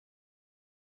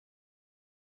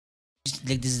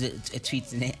Like this is a tweet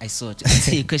I saw. To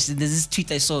answer your question, there's this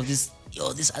tweet I saw of this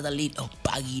other lady,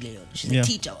 Baggy lady. She's a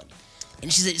teacher,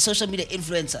 and she's a social media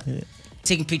influencer,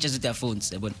 taking pictures with their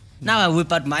phones. But now I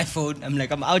whip out my phone. I'm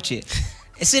like, I'm out here.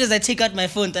 As soon as I take out my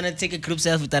phone, then I take a group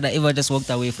selfie. Then I ever just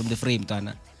walked away from the frame,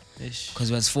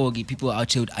 because it was foggy. People were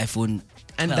out here with iPhone.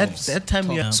 And that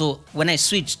time, So when I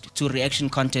switched to reaction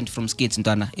content from skits,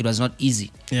 it was not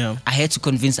easy. Yeah. I had to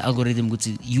convince the algorithm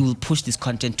you will push this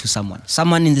content to someone.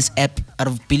 Someone in this app, out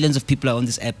of billions of people are on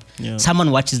this app. Yeah.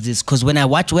 Someone watches this. Because when I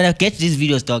get these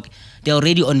videos, dog, they're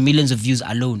already on millions of views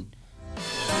alone.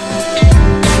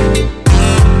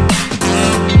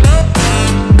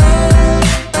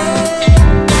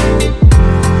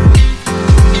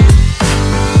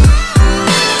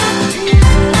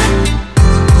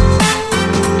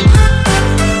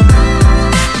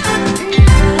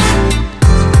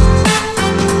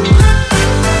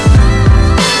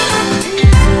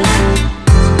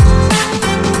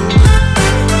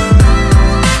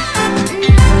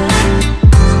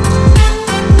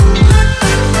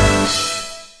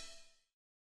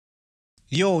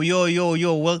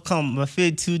 Yo, welcome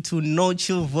Bafethu to No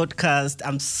Chill Vodcast.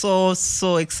 I'm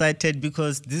so excited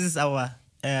because this is our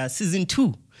season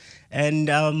 2. And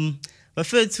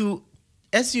Bafethu,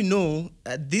 as you know,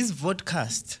 this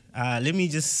vodcast, let me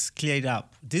just clear it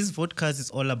up. This vodcast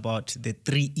is all about the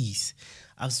 3 E's.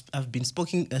 I've been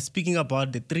speaking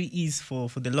about the 3 E's for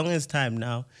the longest time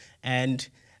now. And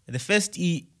the first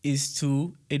E is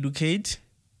to educate,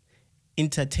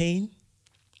 entertain,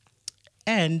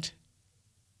 and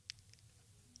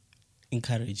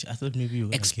encourage. I thought maybe you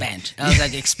were expand. I was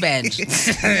like, expand.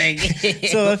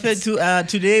 So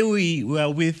today we are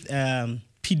with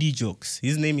PD Jokes.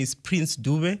 His name is Prince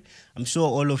Dube. I'm sure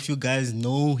all of you guys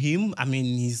know him. I mean,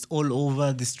 he's all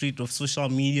over the street of social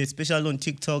media, especially on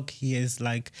TikTok. He has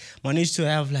managed to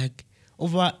have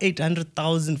over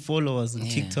 800,000 followers on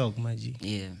TikTok, Maji.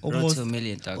 Yeah, almost a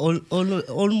million. Almost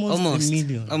a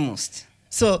million. Almost.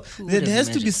 So there has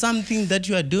to be something that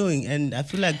you are doing, and I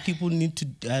feel like people need to,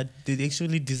 they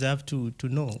actually deserve to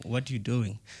know what you're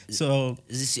doing. So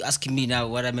is this you asking me now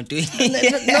what I'm doing?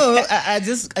 No, I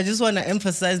just want to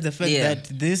emphasize the fact that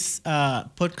this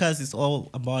podcast is all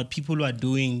about people who are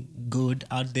doing good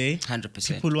out there.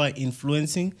 100%. People who are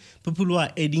influencing, people who are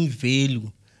adding value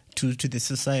to the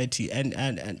society.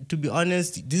 And to be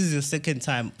honest, this is your second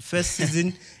time. First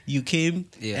season you came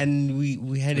and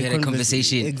we had a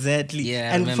conversation. Exactly.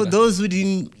 Yeah, and for those who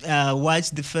didn't watch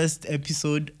the first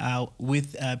episode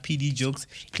with PD Jokes,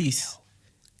 please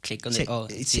click on check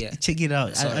it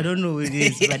out. I don't know where it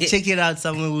is, but check it out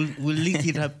somewhere. We'll link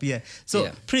it up here.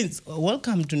 So Prince,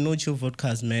 welcome to No Chill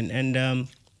Vodcast, man. And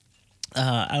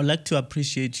I would like to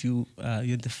appreciate you.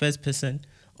 You're the first person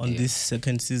on this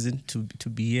second season to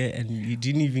be here, and you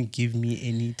didn't even give me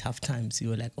any tough times. You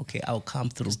were like, okay, I'll come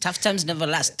through. Tough times never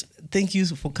last. Thank you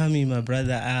for coming, my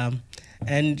brother.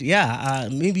 And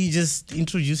maybe just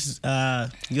introduce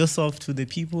yourself to the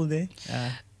people there.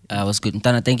 Was good.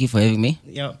 Ntana, thank you for having me.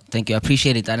 Yeah. Thank you. I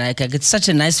appreciate it. And it's such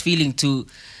a nice feeling to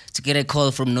get a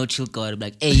call from No Chill God.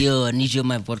 Like, hey, yo, I need you on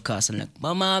my podcast. I'm like,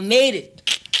 Mama, I made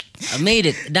it.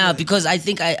 Now because I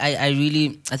think I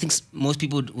think most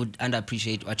people would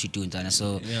underappreciate what you do, Ntana.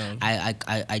 So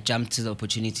I jumped to the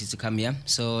opportunity to come here.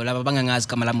 So laba bangangazi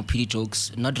kama lami PD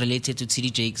Jokes, not related to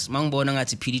TD Jakes. Mangibona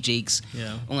ngathi PD Jakes,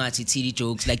 ungathi TD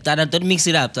Jokes. Like that, don't mix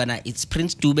it up, Ntana. It's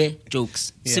Prince Dube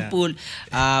Jokes. Simple.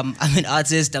 I'm an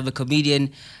artist, I'm a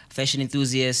comedian, fashion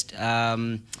enthusiast,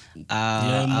 I'm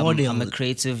a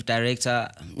creative director.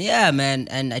 Yeah, man,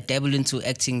 and I dabble into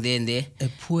acting there and there. A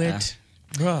poet.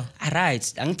 Bro, I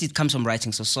write. I think it comes from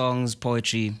writing, so songs,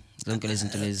 poetry. We're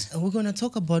gonna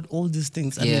talk about all these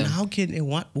things. I mean, how can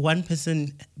one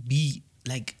person be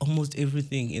like almost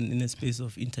everything in a space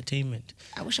of entertainment?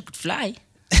 I wish I could fly.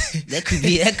 that could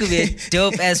be a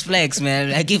dope ass flex,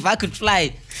 man. Like if I could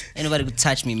fly, anybody could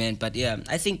touch me, man. But yeah,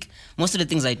 I think most of the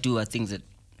things I do are things that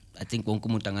I think won't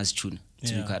come as tune,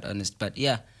 to be quite honest. But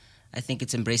yeah, I think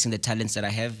it's embracing the talents that I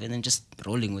have and then just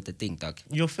rolling with the thing, dog.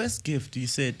 Your first gift, you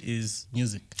said, is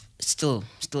music. Still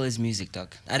is music,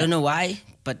 dog. I don't know why,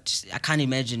 but I can't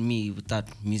imagine me without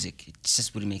music. It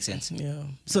just wouldn't make sense. Yeah.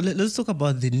 So let's talk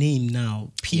about the name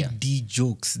now. PD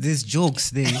Jokes. There's jokes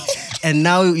there, and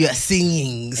now you're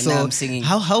singing. And so now I'm singing.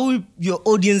 How will your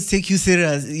audience take you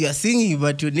serious? You're singing,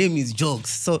 but your name is Jokes.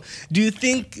 So do you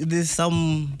think there's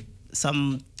some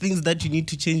things that you need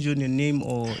to change on your name,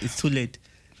 or it's too late?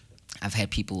 I've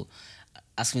had people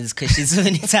asked me this question so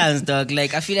many times, dog.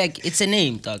 Like, I feel like it's a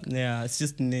name, dog. Yeah, it's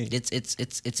just a name.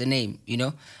 It's a name, you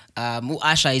know.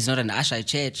 Asha is not an Asha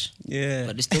church. Yeah.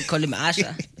 But we still call him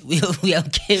Asha. we are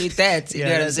okay with that. You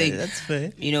know what I'm saying? That's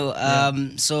fair. You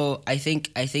know, so I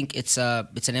think it's a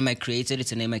name I created.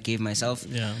 It's a name I gave myself.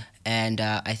 Yeah. And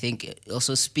I think it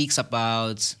also speaks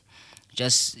about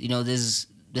just, you know, there's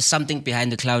something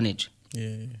behind the clownage.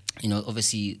 Yeah. You know,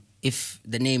 obviously, if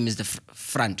the name is the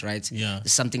front, right? Yeah.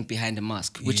 There's something behind the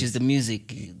mask, which Yes. is the music,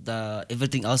 the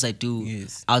everything else I do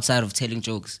Yes. outside of telling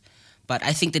jokes. But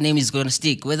I think the name is going to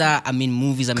stick. Whether I'm in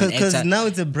movies, I'm an Because actor. now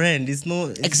it's a brand. It's no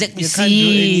Exactly. You can't do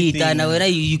anything. Dana, whether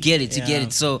you get it, you get Yeah.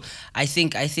 it. So I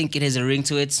think it has a ring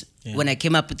to it. Yeah. When I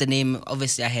came up with the name,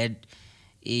 obviously I had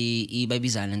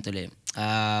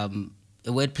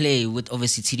a wordplay with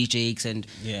obviously TD Jakes and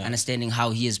Yeah. understanding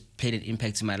how he has played an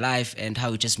impact in my life and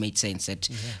how it just made sense that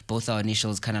both our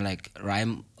initials kind of like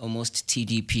rhyme almost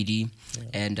TD PD.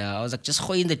 And I was like, just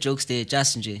in the jokes there,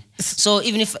 just nje. So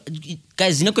even if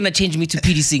guys, you're not gonna change me to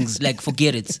PD Sings, like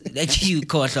forget it. Like you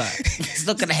quarter. It's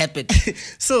not gonna happen.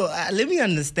 So let me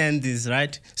understand this,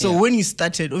 right? So Yeah. when you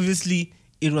started, obviously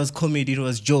it was comedy, it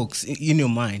was jokes in your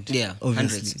mind. Yeah, obviously.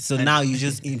 hundreds. So now you're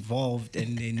just involved,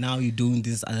 and then now you're doing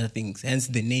these other things. Hence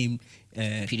the name.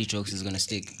 PD Jokes is gonna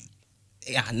stick.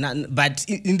 Yeah, but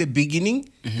in the beginning,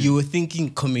 you were thinking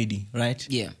comedy, right?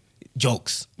 Yeah.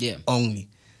 Jokes. Yeah. Only.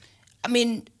 I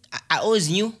mean, I always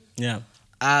knew. Yeah.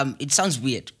 It sounds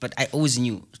weird, but I always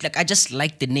knew. Like I just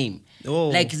like the name. Oh.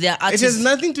 Like there are It artists. has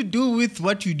nothing to do with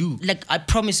what you do. Like I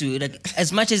promise you, like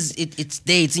as much as it's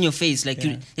there, it's in your face. Like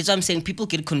Yeah. that's what I'm saying. People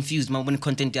get confused man, when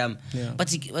content Yeah.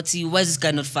 But why is this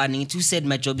guy not funny? Who said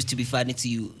my job is to be funny to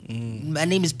you? Mm. My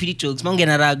name is PD Jokes.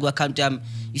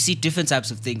 You see different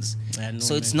types of things. I know,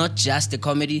 So it's man. not just the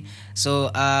comedy. So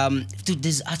dude,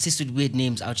 there's artists with weird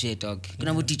names out here, dog. You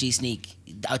know what DJ Snake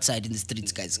outside in the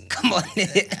streets, guys. Come on.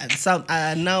 And some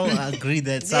I now agree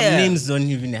that some Yeah. names don't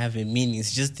even have a meaning.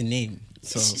 It's just a name.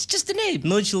 So It's just a name.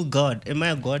 no chill God. Am I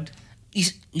a god?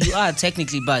 You are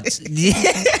technically, but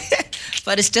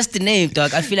but it's just the name,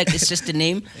 dog. I feel like it's just the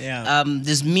name. Yeah.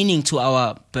 There's meaning to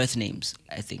our birth names,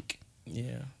 I think,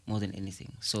 Yeah. more than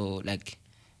anything. So like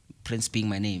Prince being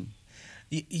my name.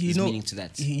 You There's know, meaning to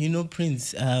that. You know,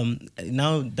 Prince.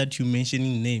 Now that you're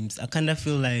mentioning names, I kind of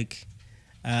feel like,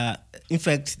 in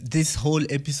fact, this whole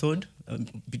episode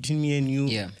between me and you,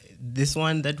 Yeah. this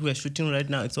one that we're shooting right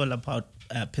now, it's all about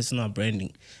personal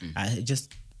branding. I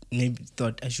just maybe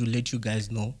thought I should let you guys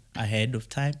know ahead of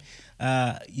time.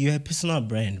 You're a personal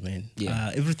brand, man.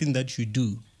 Yeah. Everything that you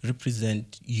do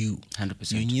represent you.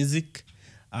 100%. Your music,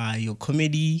 your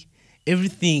comedy,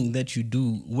 everything that you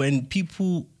do. When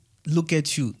people look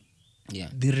at you, Yeah.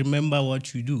 they remember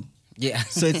what you do. Yeah.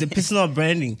 So it's a personal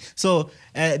branding. So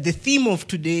the theme of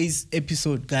today's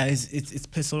episode, guys, it's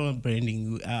personal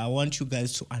branding. I want you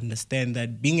guys to understand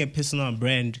that being a personal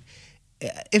brand,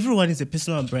 everyone is a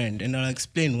personal brand, and I'll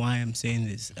explain why I'm saying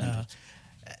this.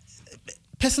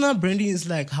 Personal branding is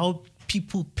like how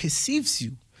people perceives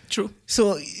you. True.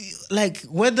 So, like,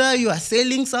 whether you are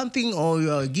selling something or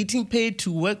you are getting paid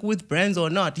to work with brands or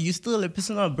not, you're still a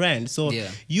personal brand. So,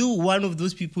 Yeah. you one of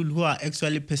those people who are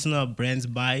actually personal brands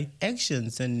by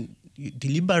actions and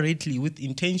deliberately with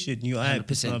intention. You are a 100%.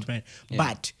 personal brand. Yeah.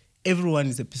 But everyone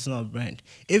is a personal brand.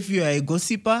 If you are a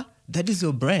gossiper, that is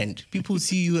your brand. People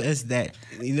see you as that.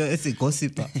 You know, as a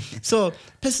gossiper. So,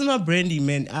 personal branding,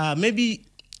 man. Maybe,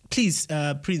 please,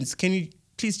 Prince, can you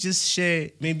please just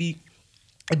share maybe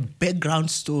a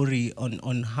background story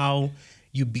on how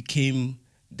you became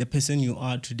the person you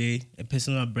are today, a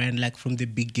personal brand, like from the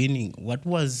beginning. What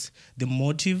was the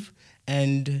motive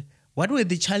and what were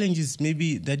the challenges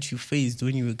maybe that you faced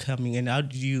when you were coming, and how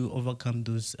did you overcome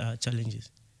those challenges?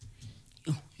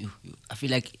 I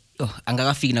feel like I'm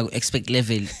gonna figure expect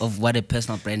level of what a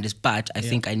personal brand is, but I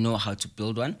think I know how to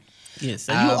build one. Yes,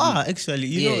 you are actually.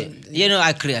 You know, I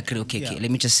agree. Okay. Yeah. Let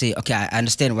me just say, okay, I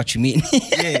understand what you mean.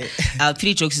 Yeah.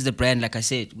 PD Jokes is the brand, like I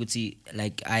said, would see,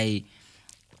 like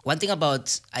one thing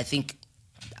about, I think,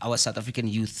 our South African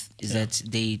youth is that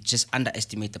they just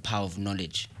underestimate the power of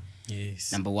knowledge.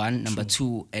 Yes. Number one. Number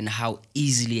two, and how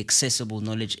easily accessible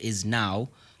knowledge is now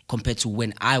compared to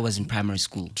when I was in primary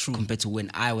school, compared to when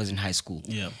I was in high school.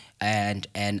 Yeah. And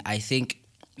I think,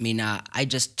 I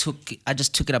just took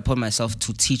it upon myself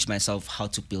to teach myself how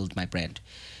to build my brand.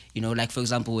 You know, like for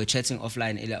example, we're chatting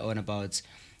offline earlier on about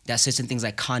there are certain things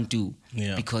I can't do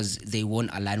because they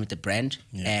won't align with the brand,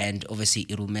 and obviously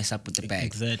it will mess up with the bag.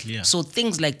 Exactly. Yeah. So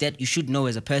things like that you should know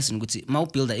as a person. Mau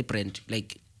build a brand.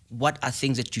 Like, what are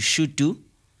things that you should do,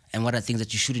 and what are things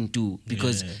that you shouldn't do?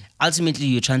 Because ultimately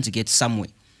you're trying to get somewhere.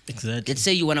 Exactly. Let's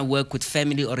say you want to work with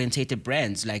family-orientated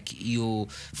brands, like your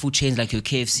food chains, like your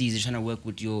KFCs. You're trying to work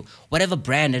with your whatever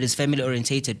brand that is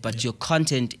family-orientated, but your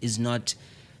content is not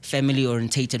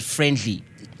family-orientated friendly.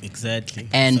 Exactly.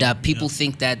 And people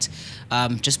think that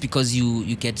just because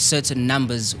you get certain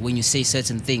numbers when you say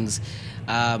certain things,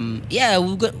 we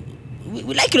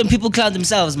like it when people clown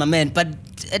themselves, my man. But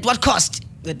at what cost?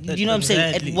 You know what I'm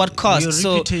saying? At what cost?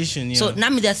 Your reputation, So now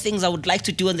there are things I would like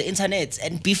to do on the internet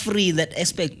and be free in that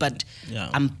aspect, but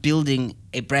I'm building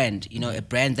a brand, a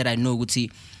brand that I know would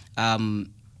see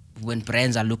when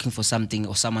brands are looking for something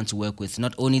or someone to work with,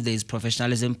 not only there is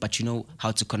professionalism, but you know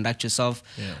how to conduct yourself.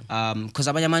 Because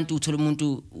abanye abantu uthola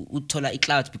umuntu uthola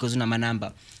iclout because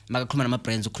unamanamba makakhuluma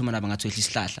nama-brands ukhuluma nabo ngathi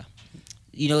isihlahla.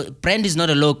 Brand is not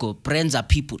a logo. Brands are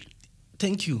people.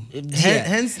 Thank you.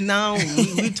 Hence, now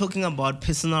we're talking about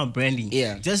personal branding.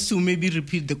 Yeah. Just to maybe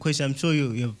repeat the question, I'm sure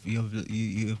you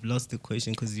have lost the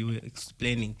question because you were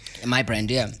explaining my brand.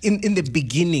 Yeah. In the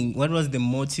beginning, what was the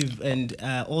motive, and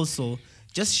also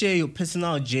just share your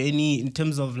personal journey in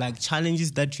terms of like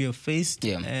challenges that you have faced,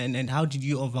 and how did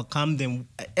you overcome them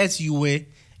as you were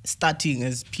starting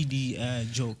as PD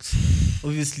Jokes.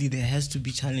 Obviously, there has to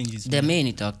be challenges. There are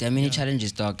many, dog. There are many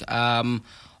challenges, dog.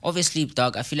 Obviously,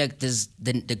 dog, I feel like there's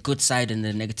the good side and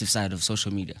the negative side of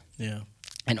social media. Yeah.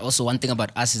 And also one thing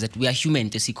about us is that we are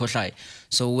human,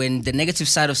 so when the negative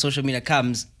side of social media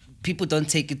comes, people don't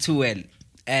take it too well.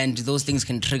 And those things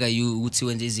can trigger you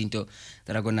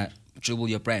that are going to dribble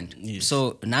your brand. Yes.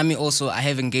 So Nami also, I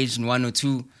have engaged in 1 or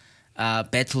 2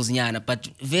 battles, but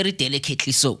very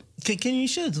delicately so. Can you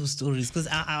share those stories? Because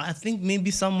I think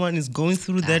maybe someone is going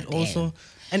through that also.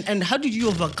 And how did you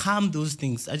overcome those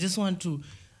things? I just want to...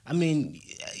 I mean,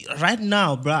 right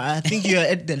now, bro, I think you're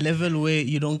at the level where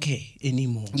you don't care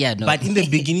anymore. Yeah, no. But in the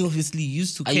beginning, obviously, you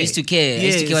used to care. I used to care. I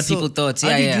used to care what people thought.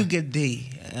 How did you get there?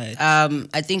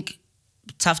 I think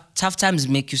tough times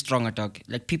make you stronger, dog.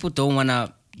 Like, people don't want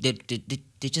to...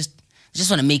 They just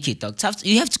want to make it, dog.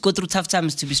 You have to go through tough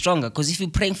times to be stronger. Because if you're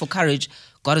praying for courage,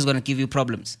 God is going to give you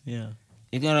problems. Yeah.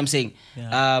 You know what I'm saying?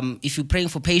 Yeah. If you're praying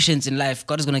for patience in life,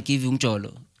 God is going to give you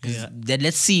umjolo. Yeah. Then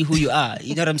let's see who you are.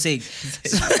 You know what I'm saying?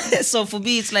 So for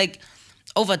me, it's like,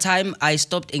 over time, I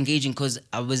stopped engaging because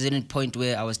I was in a point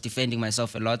where I was defending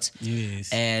myself a lot.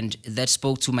 Yes. And that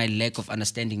spoke to my lack of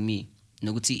understanding me.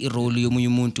 Nokuthi irole yomunye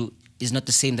umuntu is not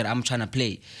the same that I'm trying to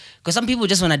play. Because some people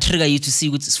just want to trigger you to see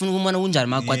what's no, ngibona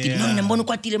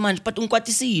ukwatile manje, but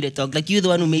ungikwatisile, dog. Like, you're the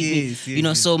one who made me. You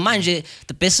know, so manje,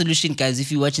 the best solution, guys,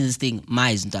 if you're watching this thing,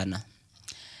 mais ntana.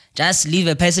 Just leave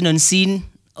a person on scene,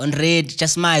 on red,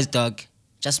 just mais, dog.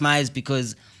 Just mais,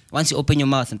 because once you open your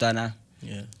mouth, ntana,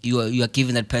 you are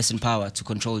giving that person power to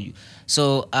control you.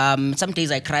 So some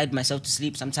days I cried myself to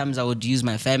sleep. Sometimes I would use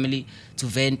my family to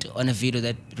vent on a video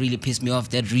that really pissed me off,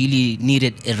 that really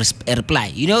needed a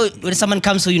reply. You know, when someone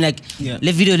comes to you like,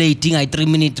 le video lating, I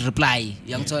 3-minute reply.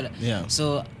 Yeah.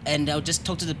 So, and I would just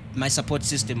talk to my support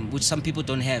system, which some people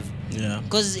don't have. Yeah.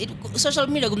 Because social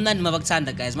media,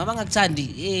 guys,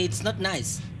 it's not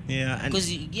nice. Yeah.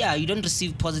 Because you don't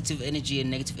receive positive energy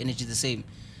and negative energy the same.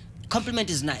 Compliment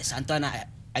is nice. Antana,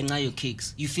 I know your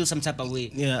kicks. You feel some type of way.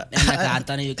 Yeah. And like,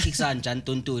 Antana, your kicks are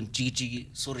jantonto, jiggy.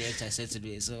 Sorry, I said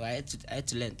today. So I had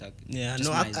to learn that. Yeah.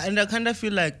 No, and I kind of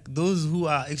feel like those who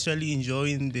are actually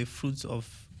enjoying the fruits of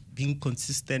being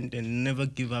consistent and never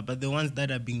give up are the ones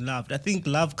that are being loved. I think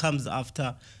love comes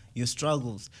after your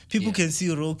struggles. People can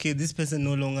see, okay, this person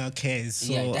no longer cares.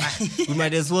 So we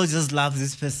might as well just love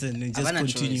this person and just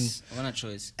continue. I want a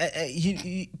choice.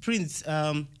 Prince,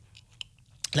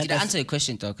 like, did I answer your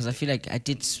question, though? Because I feel like I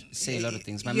did say a lot of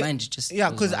things. My mind just... Yeah,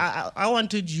 because I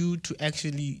wanted you to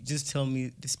actually just tell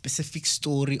me the specific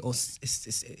story or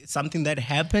something that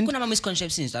happened. Kuna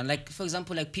misconceptions, like, for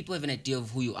example, like, people have an idea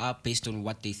of who you are based on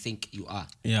what they think you are.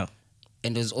 Yeah.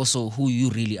 And there's also who you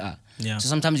really are. Yeah. So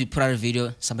sometimes you put out a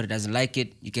video, somebody doesn't like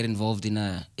it, you get involved in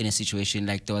a situation.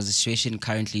 Like, there was a situation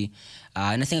currently,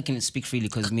 and I think I can speak freely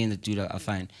because me and the dude are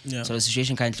fine. Yeah. So a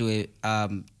situation currently where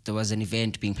there was an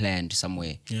event being planned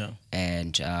somewhere. Yeah.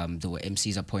 And there were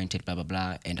MCs appointed, blah, blah,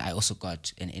 blah. And I also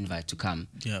got an invite to come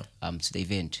to the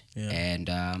event.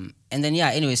 Yeah. And then,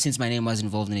 anyway, since my name was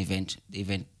involved in the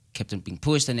event kept on being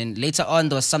pushed. And then later on,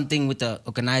 there was something with the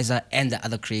organizer and the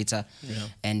other creator. Yeah.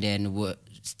 And then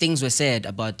things were said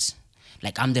about,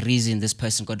 like, I'm the reason this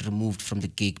person got removed from the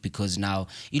gig because now,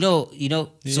 you know.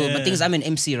 So, but things, I'm an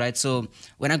MC, right? So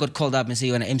when I got called up and say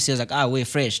you're an MC, I was like, we're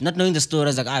fresh. Not knowing the story, I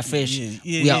was like, fresh.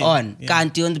 We are on.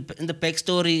 Can't in the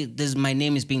backstory, my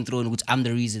name is being thrown, which I'm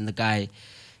the reason the guy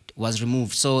was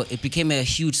removed. So it became a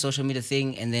huge social media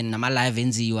thing, and then my live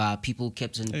Enzi, people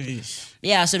kept on. So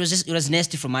it was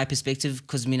nasty from my perspective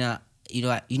because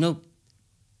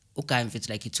okay, if it's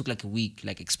like he took like a week,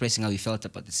 like expressing how he felt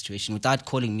about the situation without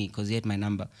calling me because he had my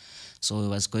number. So I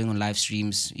was going on live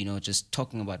streams, just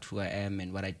talking about who I am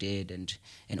and what I did, and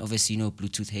obviously,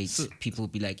 Bluetooth hates. So, people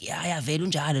be like, he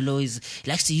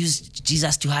likes to use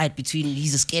Jesus to hide between,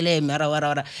 he's a skele,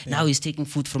 now he's taking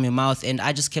food from your mouth. And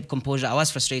I just kept composure. I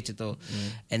was frustrated though.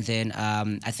 And then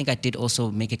I think I did also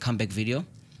make a comeback video.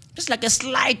 Just like a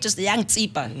slight, just a young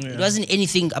tsipa. It wasn't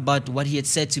anything about what he had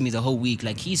said to me the whole week.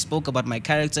 Like he spoke about my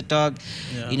character talk,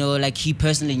 like he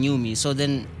personally knew me. So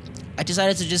then I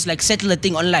decided to just like settle the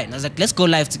thing online. I was like, let's go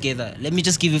live together. Let me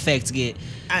just give you facts.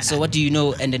 So what do you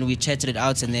know? And then we chatted it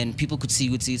out, and then people could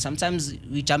see. Sometimes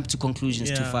we jump to conclusions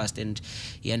too fast, and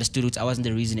he understood it. I wasn't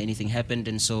the reason anything happened,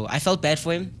 and so I felt bad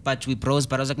for him. But we bros.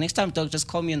 But I was like, next time, dog, just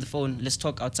call me on the phone. Let's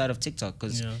talk outside of TikTok,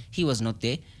 because he was not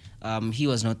there. He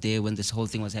was not there when this whole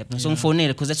thing was happening. So I'm phoning,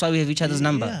 because that's why we have each other's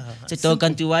number. I said, dog,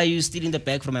 why are you stealing the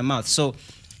bag from my mouth? So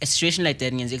a situation like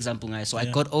that, example, guys. So I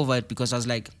got over it because I was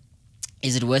like,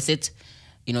 is it worth it?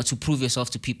 To prove yourself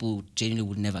to people who genuinely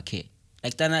would never care.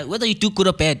 Like, Dana, whether you do good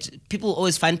or bad, people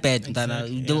always find bad.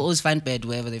 Exactly, they'll always find bad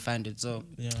wherever they find it. So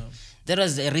that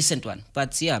was a recent one.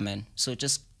 But yeah, man. So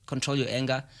just control your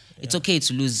anger. It's okay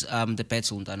to lose the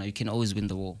battle, Dana. You can always win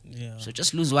the war. So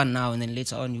just lose one now, and then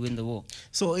later on you win the war.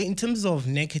 So in terms of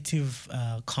negative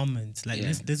comments, like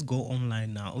let's go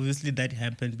online now. Obviously that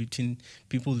happened between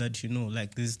people that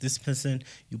like this person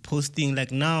you posting.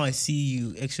 Like now I see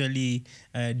you actually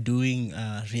doing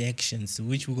reactions,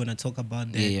 which we're gonna talk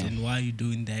about that and why you're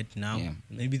doing that now.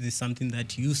 Maybe there's something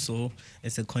that you saw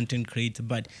as a content creator,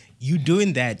 but you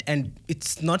doing that, and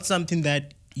it's not something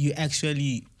that you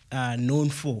actually known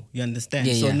for, you understand?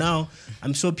 Now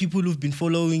I'm sure people who've been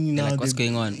following you now, like, what's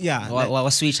going on?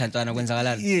 What's switch?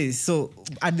 Yes. So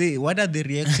what are the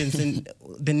reactions and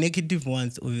the negative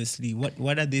ones? Obviously,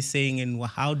 what are they saying, and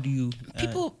how do you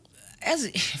people?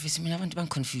 I'm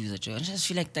confused. I just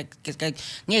feel like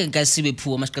guys see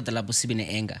poor,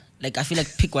 anger. Like I feel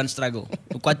like pick one struggle.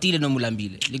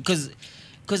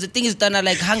 Because the thing is, Dana,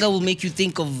 like hunger will make you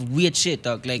think of weird shit,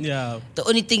 dog. Like the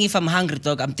only thing, if I'm hungry,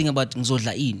 dog, I'm thinking about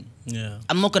ngzodla in.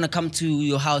 I'm not gonna come to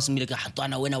your house and be like,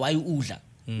 Dana, why you udla?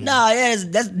 No,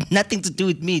 that's nothing to do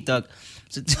with me, dog.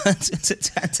 So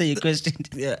to answer your question,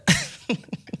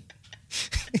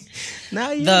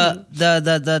 now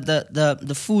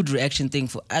the food reaction thing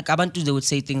for Abantu, they would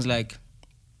say things like,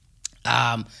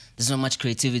 there's not much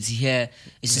creativity here.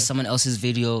 It's just someone else's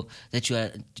video that you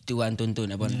are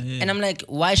doing. And I'm like,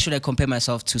 why should I compare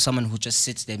myself to someone who just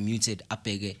sits there muted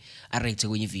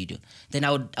when you video? Then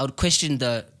I would question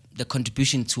the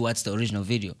contribution towards the original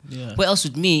video. Where else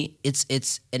with me,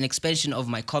 it's an expansion of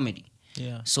my comedy.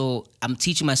 So I'm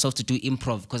teaching myself to do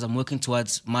improv because I'm working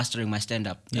towards mastering my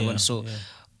stand-up.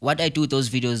 What I do with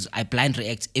those videos, I blind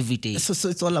react every day. So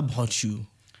it's all about you.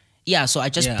 Yeah, so I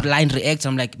just blind react.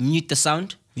 I'm like, mute the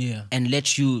sound and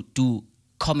let you do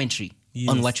commentary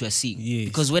on what you are seeing.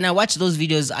 Because when I watch those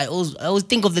videos, I always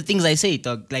think of the things I say,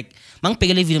 dog. Like, I'm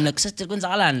like,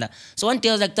 so one day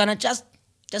I was like, Dana, just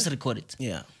record it.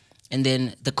 And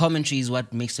then the commentary is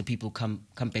what makes the people come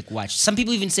back watch. Some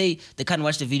people even say they can't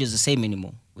watch the videos the same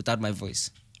anymore without my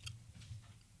voice.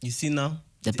 You see now?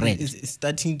 The brand. It's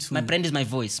starting to... My brand is my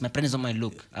voice. My brand is not my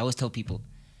look. I always tell people.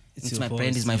 It's my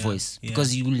brand is my voice.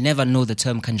 Because you will never know the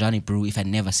term Kanjani Brew if I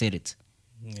never said it.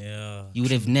 You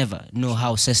would have never know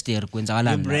how Sester Your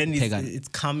brand it's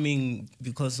coming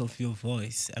because of your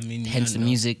voice. I mean, hence the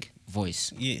music,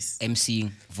 voice. Yes.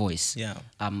 MCing, voice.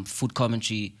 Food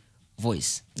commentary,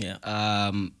 voice.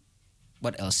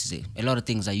 What else is it? A lot of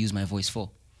things I use my voice for.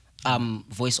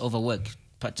 Voice over work,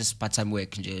 just part-time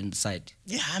work on the side.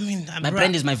 Yeah, I mean, my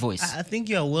brand is my voice. I think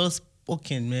you're well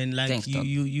spoken, man. Like thanks,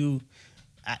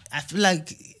 I feel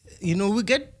like we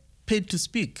get paid to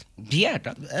speak. Yeah,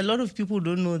 a lot of people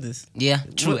don't know this. Yeah,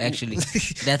 true. Actually,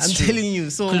 that's I'm true. telling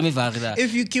you. So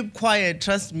if you keep quiet,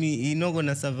 trust me, you're not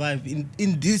gonna survive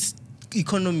in this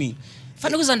economy.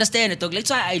 Fanukuz understand it, dog. That's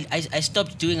why I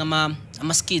stopped doing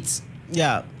skits.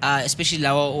 Especially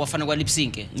lip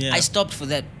sync. I stopped for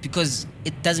that because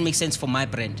it doesn't make sense for my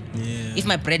brand. If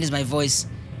my brand is my voice,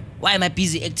 why am I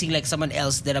busy acting like someone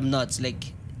else that I'm not?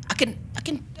 Like, I can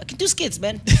do skits,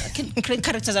 man. I can create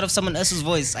characters out of someone else's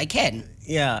voice. I can.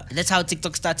 That's how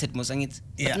TikTok started, Mosangit.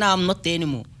 But now I'm not there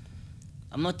anymore.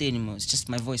 It's just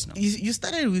my voice now. You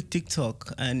started with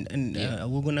TikTok, and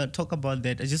we're gonna talk about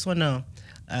that. I just wanna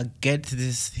get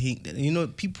this thing.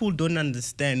 People don't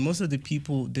understand. Most of the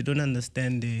people, they don't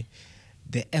understand the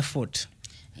effort.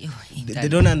 They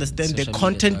don't understand the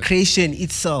content creation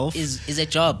itself is a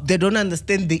job. They don't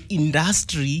understand the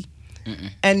industry,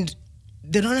 and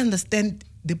they don't understand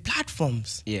the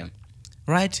platforms.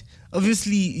 right?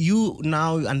 Obviously, you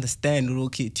now understand,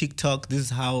 okay, TikTok, this is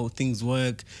how things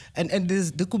work. And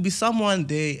there could be someone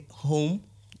there home,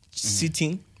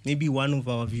 sitting, maybe one of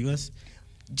our viewers,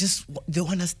 just they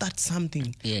want to start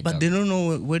something, Yeah, but dog. they don't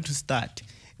know where to start.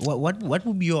 What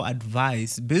would be your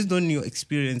advice, based on your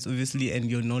experience, obviously, and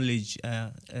your knowledge?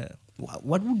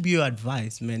 What would be your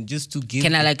advice, man, just to give...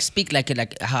 Can I like speak like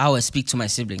how I speak to my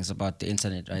siblings about the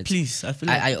internet, right? Please, I feel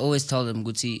like... I always tell them,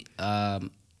 Guti,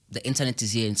 the internet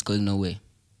is here and it's going nowhere.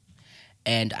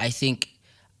 And I think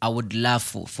I would love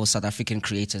for South African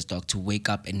creators, dog, to wake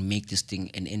up and make this thing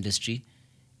an industry.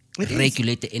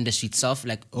 Regulate the industry itself.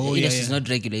 Like, the industry is not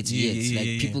regulated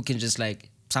yet. People can just like,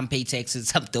 some pay taxes,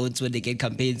 some don't when they get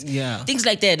campaigns. Yeah. Things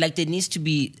like that. Like, there needs to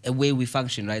be a way we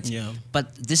function, right? Yeah.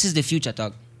 But this is the future,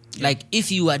 dog. Like,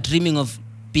 if you are dreaming of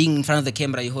being in front of the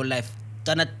camera your whole life,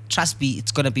 Donna, trust me,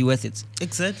 it's gonna be worth it.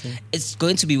 Exactly. It's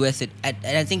going to be worth it. And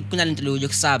I think I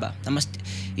must,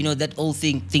 that old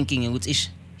thing, thinking,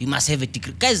 you must have a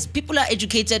degree. Guys, people are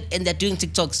educated and they're doing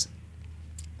TikToks.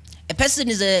 A person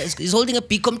is holding a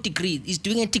BCom degree. He's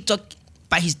doing a TikTok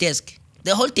by his desk.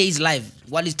 The whole day is live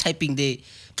while he's typing there.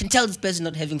 You can tell this person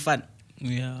not having fun.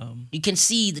 Yeah. You can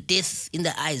see the death in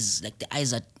the eyes. Like, the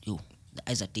eyes are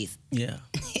death. Yeah.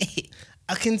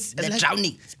 I can... They're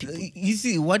drowning. You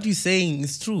see, what you're saying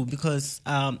is true, because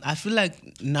I feel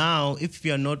like now, if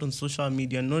you're not on social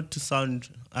media, not to sound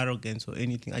arrogant or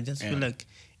anything, I just feel like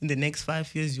in the next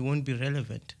 5 years, you won't be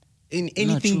relevant in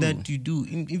anything that you do.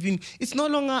 Even it's no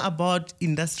longer about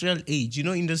industrial age.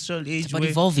 Industrial age. It's about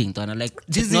evolving, Donna. Like,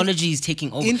 technology is taking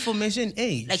over. Information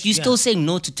age. Like, you're still saying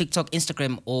no to TikTok,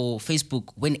 Instagram, or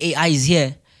Facebook when AI is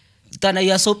here. Donna,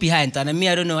 you are so behind, Donna. Me,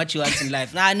 I don't know what you want in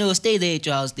life. Nah, no, stay there at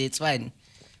your house. There, it's fine.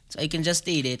 So you can just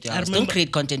stay there at your house. Don't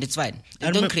create content. It's fine.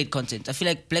 Don't create content. I feel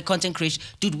like black content creation,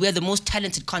 dude, we're the most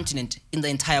talented continent in the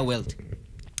entire world.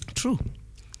 True.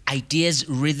 Ideas,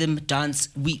 rhythm, dance.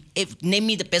 Name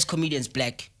me the best comedians,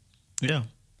 black. Yeah.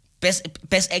 Best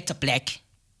actor, black.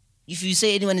 If you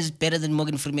say anyone is better than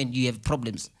Morgan Freeman, you have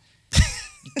problems.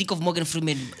 You think of Morgan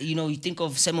Freeman, you think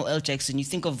of Samuel L. Jackson, you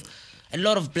think of a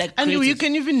lot of black creators. And you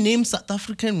can even name South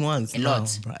African ones. A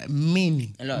lot.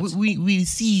 Many. A lot. We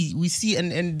see,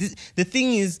 and the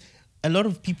thing is, a lot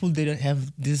of people, they don't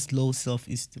have this low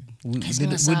self-esteem.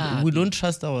 We don't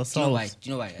trust ourselves. Do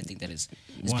you know why I think that is?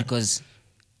 It's because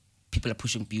people are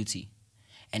pushing beauty.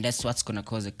 And that's what's going to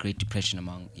cause a great depression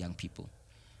among young people.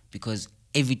 Because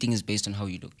everything is based on how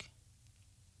you look.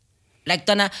 Like,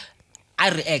 Donna, I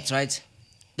react, right?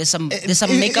 There's some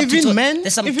makeup even men?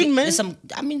 It's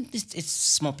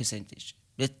small percentage.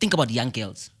 Think about young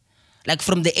girls. Like,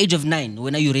 from the age of 9,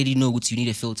 when you already know what you need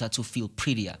a filter to feel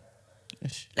prettier.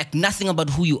 Like, nothing about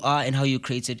who you are and how you're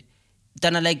created.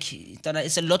 Donna,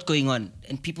 it's a lot going on.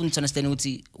 And people need to understand,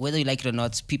 whether you like it or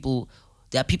not,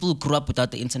 there are people who grew up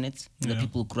without the internet. There are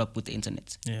people who grew up with the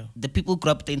internet. Yeah. The people who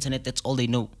grew up with the internet, that's all they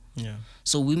know. Yeah.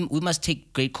 So we must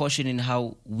take great caution in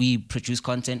how we produce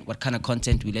content, what kind of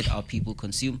content we let our people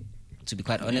consume, to be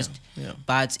quite honest. Yeah.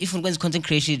 But if when it's content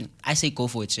creation, I say go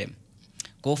for it, Shem.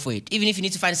 Go for it. Even if you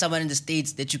need to find someone in the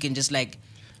States that you can just like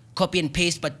copy and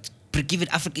paste, but give it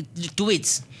Africa, do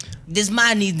it. There is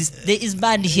money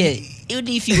here, even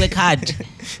if you work hard.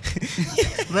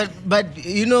 but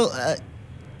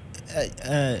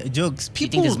jokes. People, you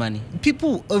think there's money?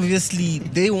 People obviously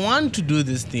they want to do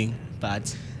this thing,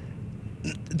 but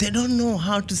they don't know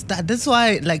how to start. That's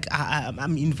why, like,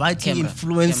 I'm inviting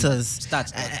influencers.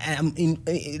 Start. I'm in,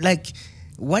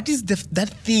 what is that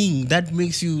thing that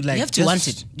makes you like? You have to want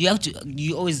it.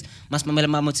 You always must. My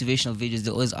motivational videos,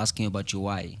 they're always asking you about your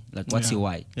why. Like, what's your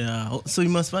why? Yeah. So you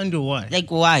must find your why.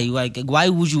 Like, why? Why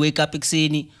would you wake up and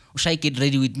say, "Should I get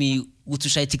ready with me? To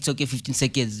shy TikTok in 15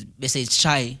 seconds?" They say it's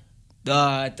shy.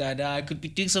 I could be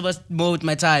doing so much more with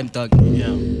my time, dog.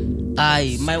 Yeah.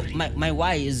 My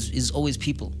why is always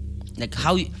people. Like,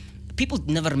 people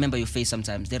never remember your face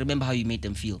sometimes. They remember how you made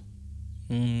them feel.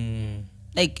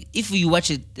 Like, if you watch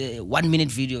a 1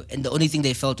 minute video and the only thing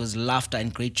they felt was laughter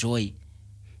and great joy.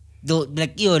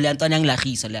 Like,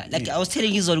 I was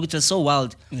telling you, which was so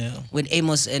wild. Yeah. When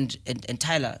Amos and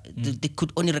Tyler, they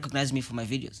could only recognize me for my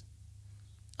videos.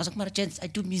 I was like, Mara Chance, I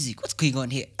do music. What's going on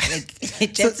here? Like,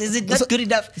 Chance, is it not good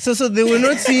enough? So they were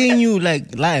not seeing you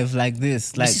like live like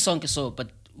this. Like, song so, but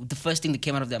the first thing that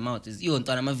came out of their mouth is, "Yo,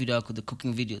 my video, the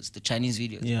cooking videos, the Chinese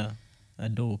videos." Yeah,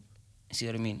 dope. See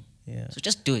what I mean? Yeah. So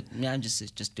just do it. Yeah,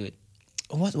 just do it.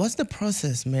 What's the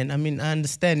process, man? I mean, I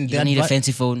understand. You don't need a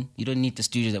fancy phone. You don't need the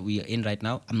studio that we are in right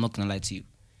now. I'm not gonna lie to you.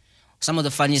 Some of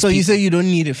the funniest. So you say you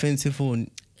don't need a fancy phone?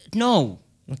 No.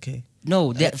 Okay.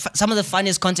 No, some of the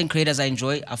funniest content creators I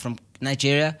enjoy are from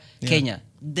Nigeria, Kenya.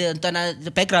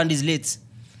 the background is lit.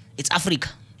 It's Africa.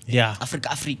 Yeah.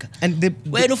 Africa. And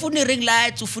when you find ring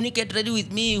lights, you get ready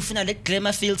with me, you find that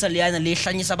glamour filter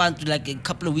like a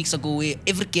couple of weeks ago where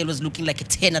every girl was looking like a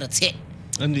 10 out of 10.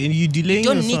 And you delaying You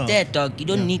don't yourself. need that, dog. You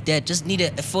don't need that. Just need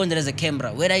a phone that has a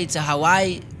camera. Whether it's a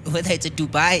Hawaii, whether it's a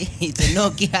Dubai, it's a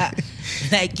Nokia.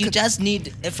 Like, you just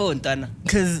need a phone, Tana.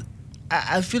 Because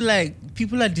I feel like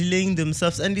people are delaying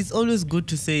themselves, and it's always good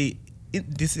to say in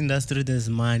this industry there's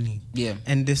money. Yeah.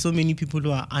 And there's so many people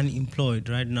who are unemployed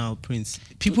right now, Prince.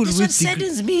 People This with what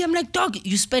saddens me. I'm like, dog,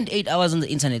 you spend 8 hours on the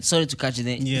internet. Sorry to catch you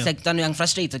there. Yeah. It's like, Tana, I'm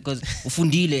frustrated because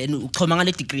ufundile and uxhoma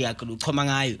ngale degree yakho, uxhoma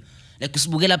ngayo. Like,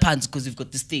 usibukela phansi because you've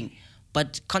got this thing.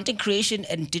 But content creation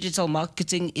and digital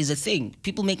marketing is a thing.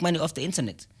 People make money off the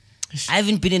internet. I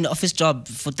haven't been in an office job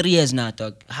for 3 years now,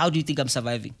 dog. How do you think I'm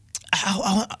surviving?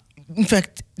 In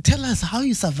fact, tell us how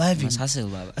you surviving. Must hustle,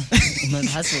 Baba. Must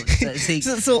hustle.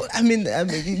 So I mean,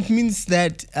 it means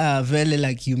that really,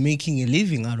 like, you're making a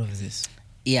living out of this.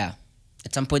 Yeah.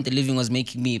 At some point, the living was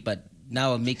making me, but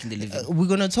now I'm making the living. We're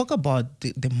going to talk about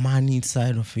the money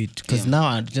side of it, because now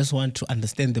I just want to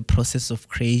understand the process of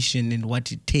creation and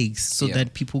what it takes so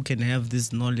that people can have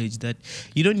this knowledge that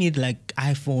you don't need like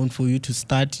iPhone for you to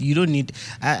start. You don't need...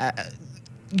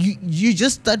 you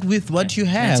just start with what you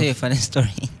have. I'll tell you a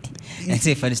funny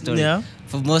story. Yeah.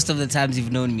 For most of the times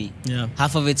you've known me,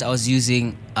 half of it I was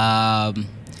using...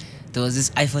 there was this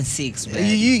iPhone 6,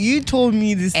 man. You told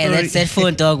me this story. And that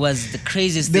phone, dog, was the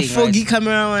craziest thing. The foggy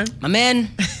camera one. My man.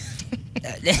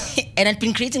 And I'd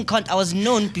been creating content. I was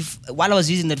known while I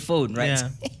was using that phone, right? Yeah.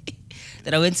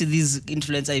 That I went to these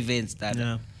influencer events,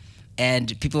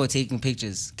 and people were taking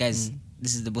pictures. Guys,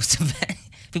 this is the most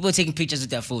people were taking pictures with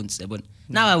their phones.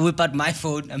 Now I whip out my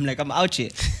phone. I'm like, I'm out here.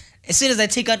 As soon as I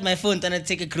take out my phone, then I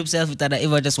take a group selfie. Then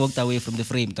I just walked away from the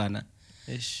frame,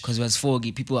 because it was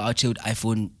foggy. People were out here with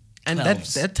iPhone. And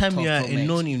that time you are a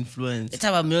known influencer. That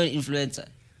time I'm a known influencer.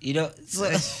 You know, so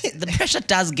the pressure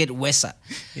does get worse.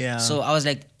 Yeah. So I was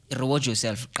like, reward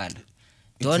yourself, Kyle.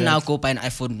 Don't now go buy an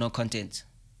iPhone, no content.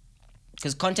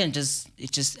 Because content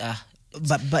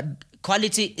but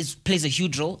quality plays a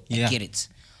huge role. I get it.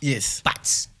 Yes.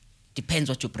 But depends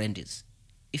what your brand is.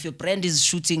 If your brand is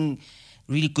shooting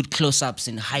really good close-ups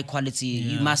and high quality,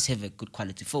 you must have a good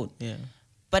quality phone. Yeah.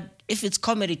 But if it's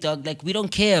comedy, dog, like, we don't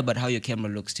care about how your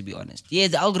camera looks, to be honest. Yeah,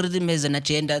 the algorithm has an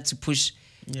agenda to push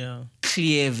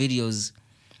clear videos.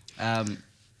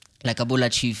 Like Ebola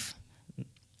Chief.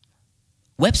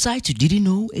 Websites you didn't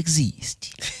know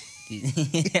exist.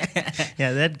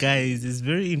 Yeah, that guy is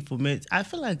very informative. I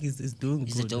feel like he's doing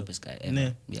good. He's the dopest guy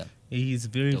ever. Yeah. He's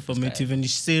very informative and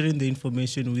he's sharing the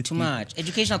information with Too much.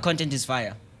 Educational content is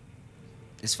fire.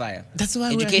 It's fire. That's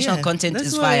why educational content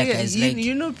is fire, guys. Like,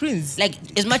 you know, Prince. Like,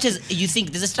 as much as you think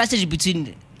there's a strategy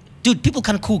between, dude, people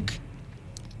can cook.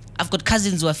 I've got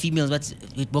cousins who are females, but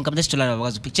but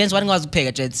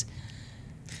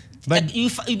like,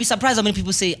 you'd be surprised how many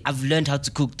people say, I've learned how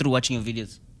to cook through watching your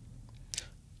videos.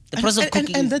 The process of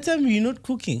cooking. And that time you're not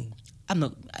cooking. I'm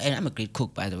a great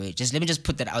cook, by the way. Let me just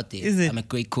put that out there. Is it? I'm a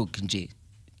great cook, Jay.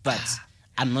 But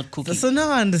I'm not cooking. So now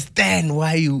I understand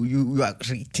why you are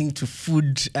reacting to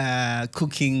food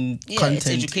cooking content. It's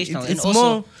educational. It's and more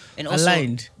also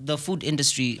aligned. The food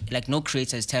industry, like, no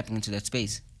creator is tapping into that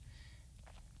space.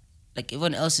 Like,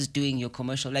 everyone else is doing your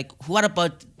commercial. Like, what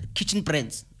about kitchen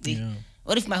brands?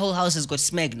 What if my whole house has got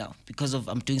smeg now because of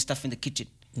I'm doing stuff in the kitchen?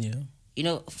 Yeah. You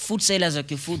know, food sellers,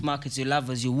 like your food markets, your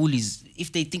Lovers, your Woolies,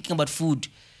 if they're thinking about food,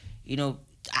 you know,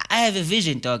 I have a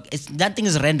vision, dog. Nothing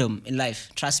is random in life.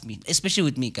 Trust me. Especially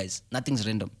with me, guys. Nothing's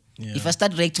random. Yeah. If I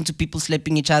start reacting to people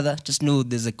slapping each other, just know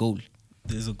there's a goal.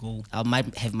 There's a goal. I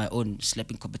might have my own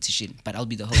slapping competition, but I'll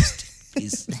be the host.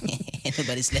 Please.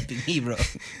 Nobody's slapping me, bro.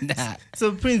 Nah.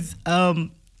 So, Prince, I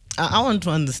want to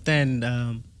understand.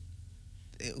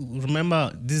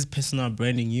 Remember, this is personal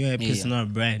branding. You're a personal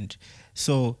brand.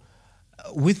 So,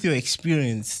 with your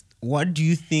experience, what do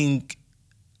you think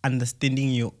understanding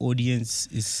your audience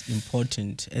is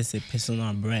important as a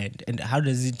personal brand, and how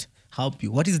does it help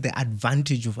you? What is the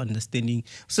advantage of understanding?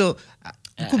 So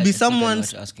it could be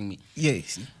someone's asking me.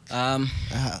 Yes. I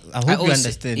hope you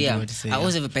understand what to say. I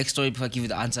always have a backstory before I give you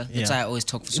the answer. That's why I always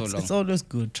talk for so long. It's always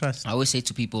good. Trust. I always say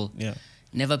to people,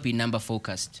 never be number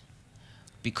focused,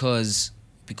 because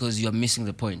you're missing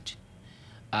the point.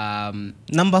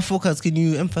 Number focus, can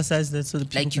you emphasize that so the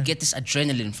people like you get this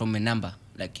adrenaline from a number,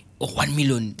 like 1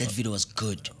 million, that video was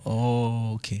good.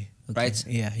 Oh, okay. Right?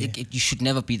 Yeah. You should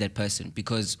never be that person,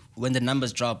 because when the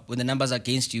numbers drop, when the numbers are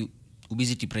against you,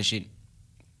 busy depression.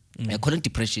 I call it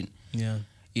depression. Yeah.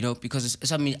 You know, because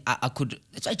I mean, I could.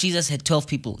 That's why Jesus had 12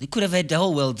 people. He could have had the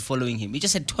whole world following him. He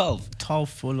just had 12. 12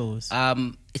 followers.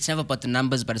 It's never about the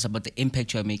numbers, but it's about the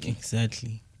impact you're making.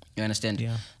 Exactly. You understand?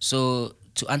 Yeah. So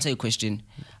to answer your question,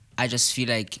 I just feel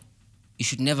like you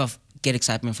should never get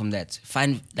excitement from that.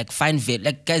 Find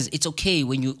guys, it's okay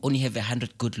when you only have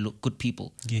 100 good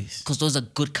people. Yes. Because those are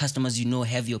good customers, you know,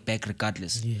 have your back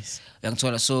regardless. Yes.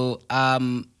 So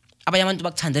abanye abantu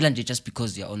bakuthandela nje just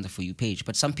because they're on the For You page,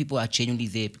 but some people are genuinely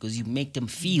there because you make them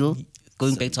feel.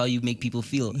 Going back to how you make people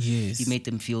feel. Yes. You make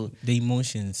them feel the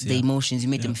emotions. the emotions. You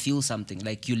make them feel something,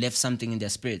 like you left something in their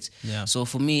spirits. Yeah. So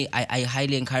for me, I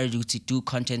highly encourage you to do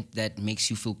content that makes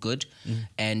you feel good,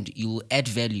 and you will add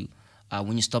value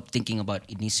when you stop thinking about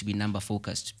it needs to be number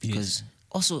focused. Because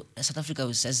also South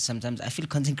Africa says sometimes I feel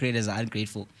content creators are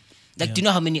ungrateful. Like, do you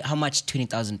know how much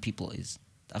 20,000 people is?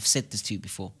 I've said this to you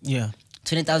before. Yeah.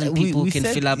 20,000 people can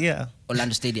fill up yeah.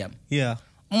 Orlando Stadium. Yeah.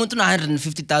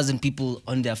 150,000 people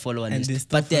on their follower list,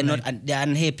 but they're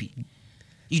unhappy.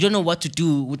 You don't know what to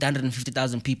do with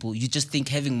 150,000 people. You just think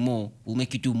having more will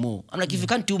make you do more. I'm like, if you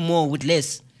can't do more with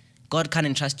less, God can't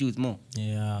entrust you with more.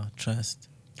 Yeah, trust.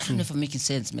 I'm never making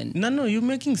sense, man. No, you're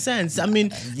making sense. I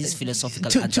mean, these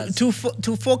philosophical answers. To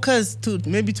focus,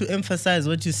 to emphasize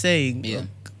what you're saying. Yeah.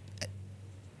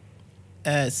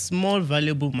 A small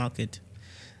valuable market.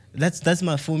 That's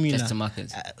my formula. That's the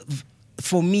market.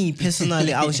 For me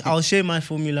personally, I'll share my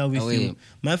formula with you.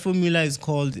 My formula is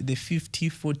called the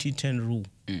 50-40-10 rule.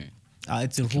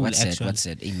 It's a rule, actually. What's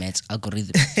that? A maths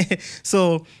algorithm.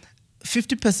 So,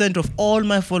 50% of all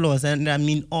my followers, and I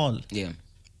mean all,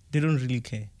 they don't really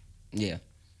care. Yeah.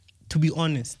 To be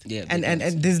honest. Yeah. And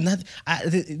there's nothing.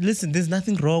 Listen, there's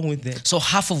nothing wrong with that. So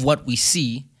half of what we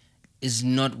see is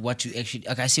not what you actually.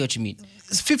 Okay, I see what you mean.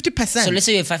 It's 50%. So let's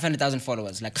say you have 500,000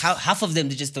 followers. Like half of them,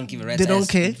 they just don't give a rat's They don't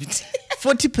ass. care.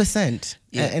 40%.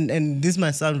 Yeah. And this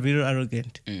might sound very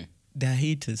arrogant. They're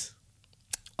haters.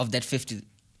 Of that 50.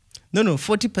 No,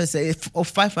 40% of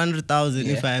 500,000.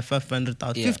 If I have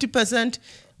 500,000, 50%,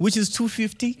 which is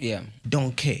 250.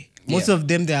 Don't care. Most of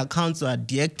them, their accounts are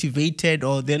deactivated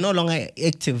or they're no longer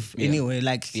active anyway.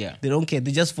 Like they don't care.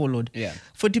 They just followed.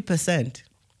 40%.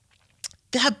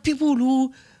 There are people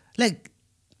who, like,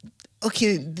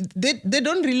 okay, they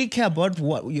don't really care about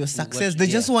what your success. They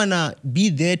just wanna be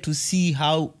there to see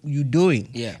how you're doing.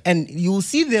 And you'll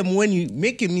see them when you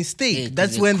make a mistake.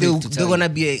 That's when they're gonna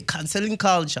be a canceling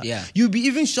culture. You'll be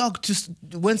even shocked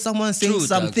when someone says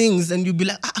some things, and you'll be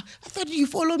like, I thought you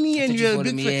follow me and you're a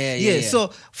big fan.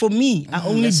 So for me,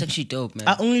 that's actually dope, man.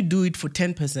 I only do it for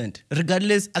 10%.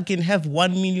 Regardless, I can have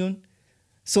 1 million.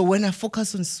 So when I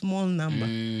focus on small number,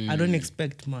 I don't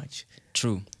expect much.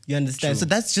 True. You understand? So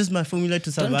that's just my formula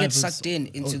to survive. Don't get sucked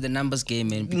into the numbers game,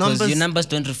 man. Because your numbers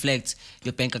don't reflect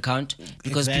your bank account.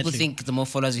 Because people think the more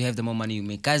followers you have, the more money you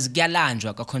make. Guys,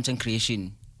 kuyalanjwa content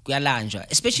creation. Kuyalanjwa.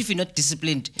 Especially if you're not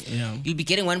disciplined. You'll be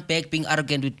getting one bag, being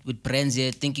arrogant with brands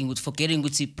here, forgetting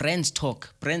to see brands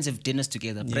talk. Brands have dinners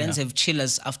together. Brands have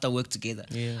chillers after work together.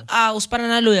 Uspana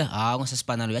naloya.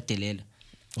 Ngosasipana loya delela.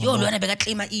 Yo, lwana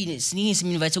bekaclaima ini siningi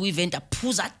siminvite ku-event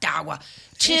aphuza adakwa.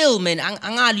 Chill, man.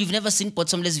 Angali, you've never seen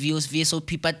bottomless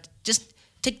VSOP, but just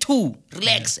take 2,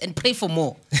 relax, and pray for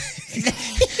more.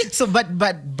 So, but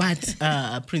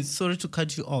Prince, sorry to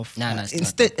cut you off.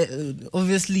 Instead,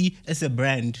 obviously, as a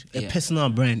brand, a personal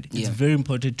brand, it's very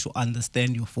important to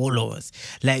understand your followers.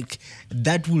 Like,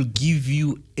 that will give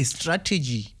you a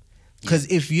strategy. Because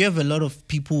if you have a lot of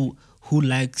people who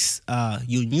likes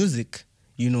your music,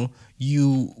 you know,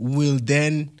 you will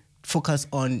then focus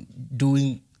on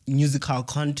doing musical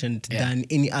content than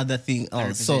any other thing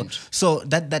else. 100%. So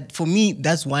that for me,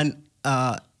 that's one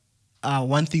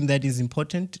thing that is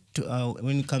important to,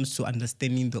 when it comes to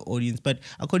understanding the audience. But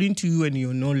according to you and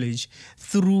your knowledge,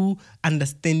 through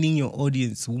understanding your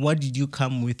audience, what did you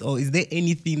come with, or is there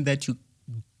anything that you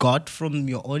got from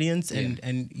your audience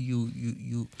and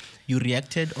you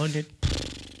reacted on it?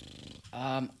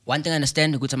 One thing I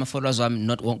understand, good my followers,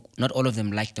 not all of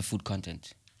them like the food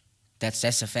content. That's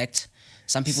a fact.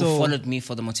 Some people followed me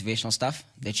for the motivational stuff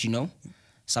that you know.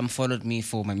 Some followed me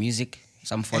for my music.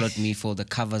 Some followed me for the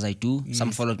covers I do.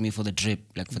 Some followed me for the drip,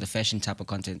 like for the fashion type of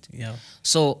content.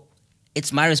 So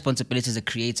it's my responsibility as a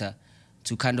creator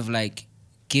to kind of like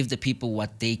give the people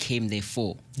what they came there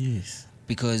for.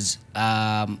 Because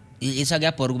it's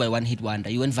a by one hit wonder.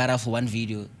 You went viral for one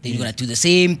video, then you're gonna do the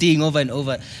same thing over and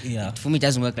over. For me, it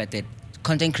doesn't work like that.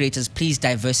 Content creators, please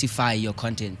diversify your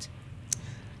content.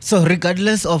 So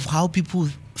regardless of how people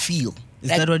feel, Is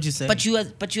that what you say? But you are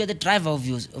the driver of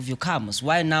your karmas.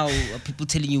 Why now are people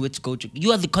telling you where to go to?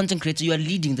 You are the content creator. You are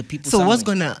leading the people. So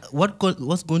somewhere.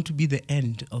 what's going to be the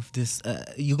end of this?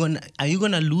 Are you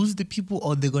gonna lose the people,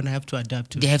 or they're gonna have to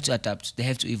adapt to They it? have to adapt. They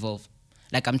have to evolve.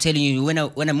 Like I'm telling you,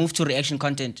 when I moved to reaction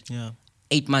content,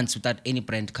 8 months without any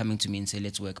brand coming to me and say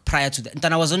let's work. Prior to that,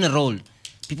 then I was on a roll.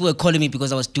 People were calling me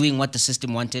because I was doing what the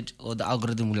system wanted or the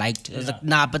algorithm liked. I was like,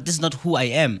 nah, but this is not who I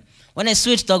am. When I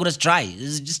switched, dog, it was dry. It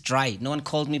was just dry. No one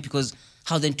called me because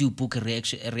how then do you book a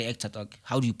reactor, dog?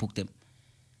 How do you book them?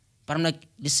 But I'm like,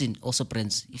 listen, also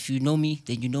friends, if you know me,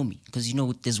 then you know me. Because you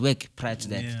know there's work prior to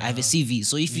that. I have a CV.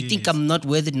 So if you think I'm not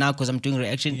worth it now because I'm doing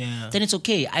reaction, then it's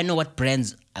okay. I know what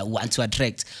brands I want to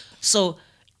attract. So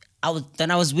I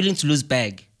was willing to lose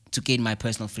bag to gain my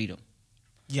personal freedom.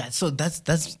 Yeah, so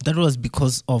that was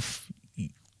because of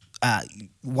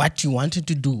what you wanted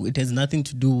to do. It has nothing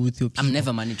to do with your people. I'm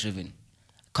never money driven.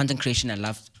 Content creation, I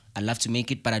love to make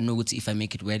it, but I know if I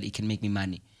make it well, it can make me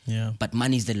money. Yeah. But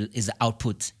money is the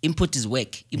output. Input is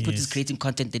work. Input is creating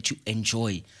content that you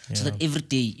enjoy, so that every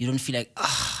day you don't feel like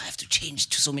I have to change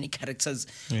to so many characters.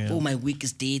 Oh, my week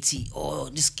is dirty. Oh,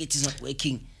 this skit is not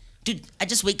working. Dude, I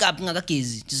just wake up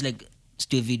just like just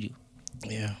do a video.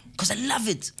 Yeah. Because I love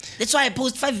it. That's why I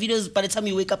post 5 videos by the time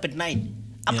you wake up at 9.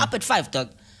 I'm up at 5,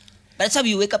 dog. By the time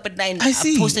you wake up at 9,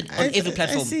 I've posted on every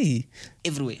platform. I see.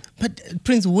 Everywhere. But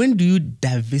Prince, when do you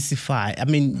diversify? I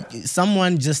mean,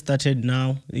 someone just started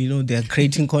now, they're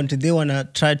creating content. They want to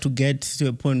try to get to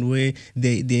a point where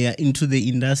they are into the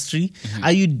industry.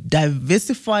 Are you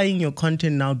diversifying your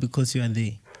content now because you are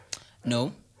there?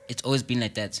 No, it's always been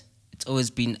like that. It's always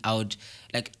been out.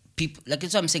 Like, people, like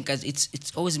that's what I'm saying, guys.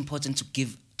 It's always important to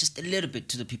give just a little bit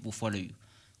to the people who follow you,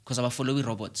 because I'm a following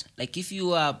robot. Like if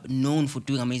you are known for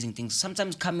doing amazing things,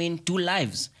 sometimes come in, do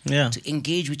lives to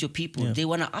engage with your people. They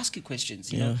want to ask you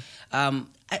questions. You know,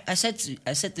 I said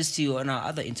this to you on our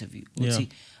other interview. See,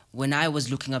 when I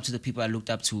was looking up to the people I looked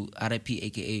up to, RIP,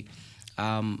 aka,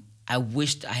 I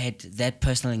wished I had that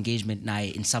personal engagement now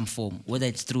in some form, whether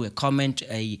it's through a comment,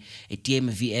 a DM,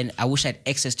 a VN. I wish I had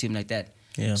access to him like that.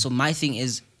 So my thing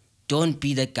is, don't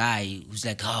be that guy who's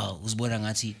like, who's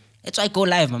borangati. That's why I go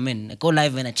live, my man. I go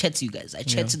live and I chat to you guys. I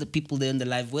chat to the people there in the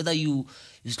live, whether you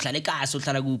it's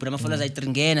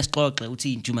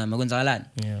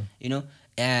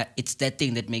that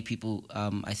thing that make people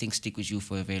I think stick with you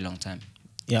for a very long time.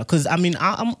 Yeah, because I mean,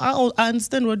 I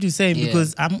understand what you're saying,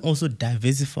 because I'm also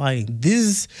diversifying. This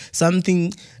is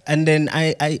something, and then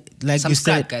I like you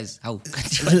said, guys,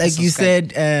 like you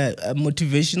said,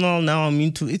 motivational. Now I'm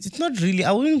into it. It's not really.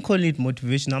 I wouldn't call it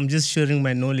motivation. I'm just sharing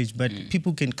my knowledge, but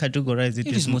people can categorize it.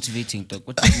 It is motivating, dog.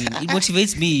 What do you mean? It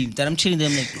motivates me that I'm chilling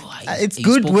them like. It's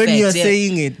good when you're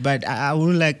saying it, but I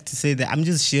wouldn't like to say that. I'm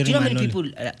just sharing. Do you know my how many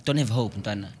knowledge. people don't have hope,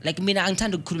 Ntana? Like me, I'm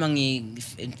trying to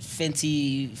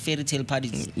fancy fairy tale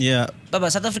parties. Yeah, Baba,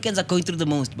 South Africans are going through the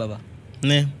most, Baba.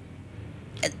 Nah.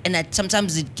 And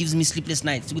sometimes it gives me sleepless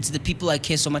nights. Which the people I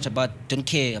care so much about don't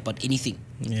care about anything.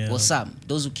 Or some.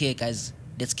 Those who care, guys,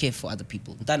 let's care for other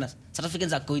people. Ntana, South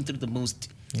Africans are going through the most.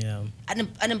 Yeah.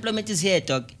 Unemployment is here,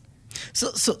 dog.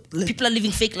 So people are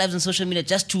living fake lives on social media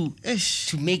just to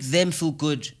make them feel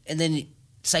good, and then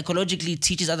psychologically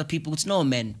teaches other people. It's no,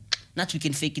 man. Not we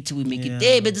can fake it till we make it.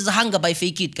 Hey, but there's a hunger by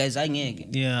fake it, guys.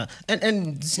 Yeah,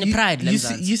 and pride.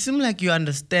 You seem like you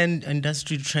understand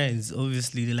industry trends.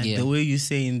 Obviously, like the way you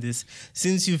say in this.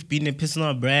 Since you've been a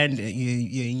personal brand,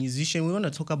 you're a musician. We want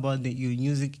to talk about your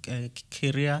music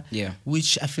career. Yeah,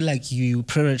 which I feel like you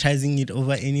prioritizing it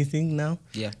over anything now.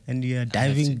 Yeah, and you're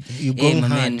diving. You're going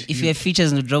hard. Man, if you have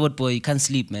features in the Robot Boy, you can't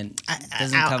sleep, man. It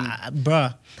doesn't come,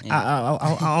 bruh. Yeah.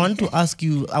 I want to ask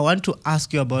you. I want to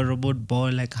ask you about Robot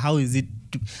Boy. Like, how is it?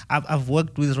 I've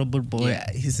worked with Robot Boy.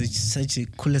 Yeah. He's such a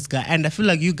coolest guy, and I feel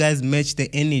like you guys match the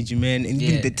energy, man. And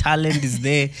even the talent is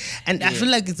there, and I feel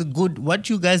like it's a good what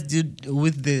you guys did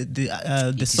with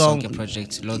the song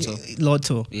project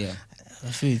Lotto. Yeah,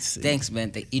 thanks,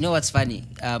 man. You know what's funny?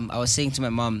 I was saying to my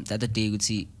mom the other day, would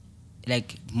see,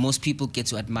 like most people get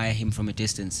to admire him from a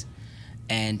distance.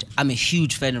 And I'm a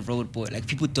huge fan of Robot Boy. Like,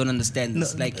 people don't understand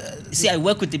this. See, I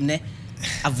work with him, ne?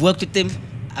 I've worked with him.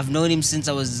 I've known him since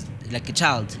I was like a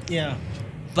child. Yeah.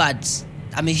 But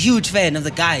I'm a huge fan of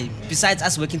the guy, besides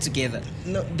us working together.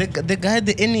 No, the guy,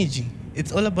 the energy.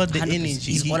 It's all about the 100%.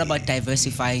 energy. He's all about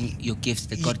diversifying your gifts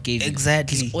that God gave you.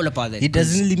 Exactly. He's all about that. He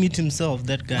doesn't limit himself,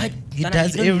 that guy. He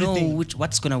does everything. Know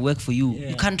what's going to work for you. Yeah.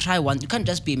 You can't try one. You can't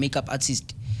just be a makeup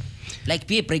artist. Like,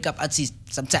 be a breakup artist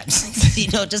sometimes.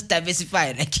 Just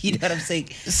diversify. Like, you know what I'm saying?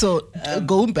 So,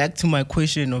 going back to my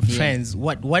question of trends,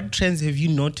 what trends have you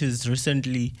noticed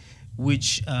recently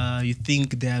which you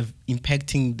think they are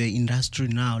impacting the industry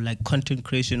now, like content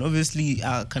creation? Obviously,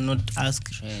 I cannot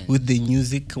ask with the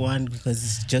music one because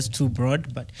it's just too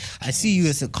broad, but I see you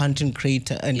as a content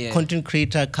creator, and content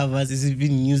creator covers is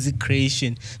even music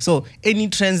creation. So any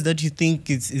trends that you think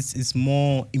is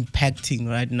more impacting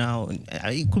right now?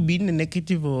 It could be in a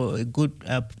negative or a good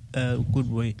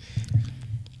way.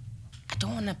 I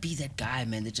don't want to be that guy,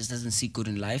 man, that just doesn't see good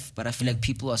in life, but I feel like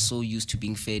people are so used to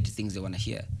being fed things they want to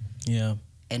hear. Yeah.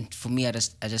 And for me, I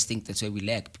just think that's where we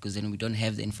lack, because then we don't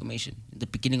have the information. At the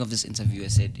beginning of this interview, I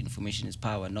said information is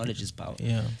power, knowledge is power.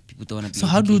 Yeah. People don't want to be. So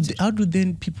how do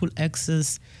then people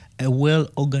access a well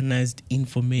organized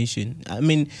information? I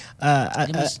mean, I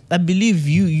believe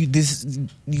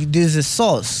there's a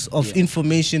source of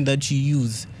information that you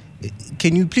use.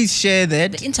 Can you please share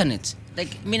that? The internet.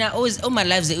 Like, I mean, I always, all my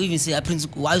lives, they even say,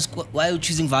 why are you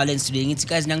choosing violence today? It's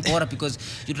guys, because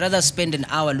you'd rather spend an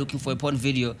hour looking for a porn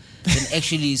video than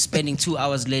actually spending 2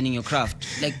 hours learning your craft.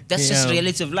 Like, that's just the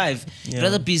reality of life. You'd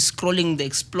rather be scrolling the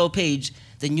explore page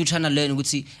than you trying to learn,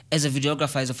 as a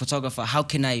videographer, as a photographer, how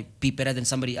can I be better than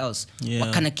somebody else? Yeah.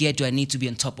 What kind of gear do I need to be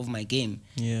on top of my game?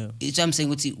 Yeah. It's what I'm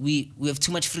saying, we have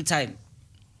too much free time.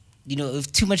 We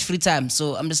have too much free time.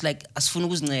 So I'm just like,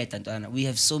 we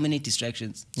have so many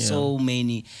distractions, so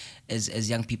many as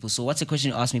young people. So what's the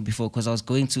question you asked me before? Because I was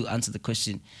going to answer the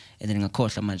question and then I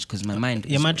caught so much because my mind.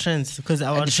 Yeah, my trends. Because I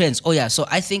want the trends. Oh yeah. So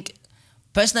I think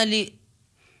personally,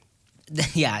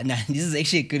 this is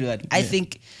actually a good one. Yeah. I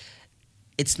think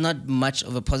it's not much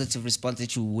of a positive response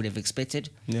that you would have expected.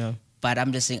 Yeah. But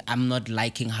I'm just saying, I'm not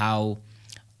liking how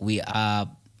we are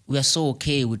so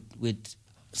okay with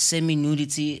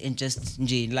semi-nudity and just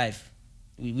in life.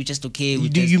 We're just okay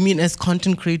with you mean as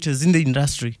content creators in the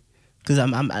industry? Because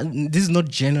this is not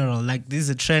general. Like, this is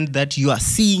a trend that you are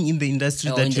seeing in the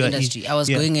industry. I was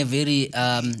going a very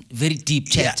very deep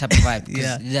type of vibe,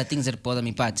 because there are things that bother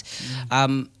me. But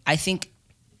I think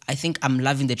I'm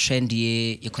loving the trend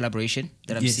your collaboration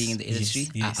that I'm seeing in the industry.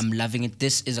 Yes. I'm loving it.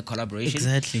 This is a collaboration.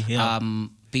 Exactly. Yeah.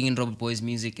 Being in Robert Boy's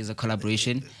music is a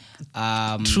collaboration.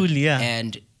 Truly, yeah.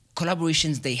 And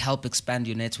collaborations, they help expand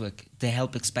your network. They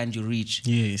help expand your reach.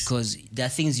 Yes. Because there are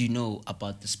things you know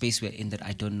about the space we're in that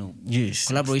I don't know. Yes.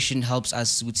 Collaboration helps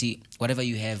us with whatever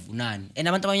you have. And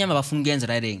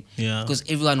writing. Yeah. Because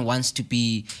everyone wants to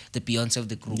be the Beyonce of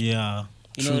the group. Yeah.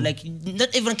 Like,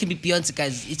 not everyone can be Beyonce,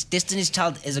 guys. It's Destiny's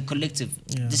Child as a collective.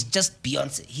 Yeah. It's just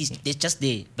Beyonce. They're just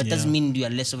there. But doesn't mean you are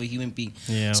less of a human being.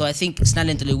 Yeah. So I think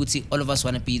all of us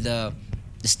want to be the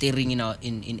staring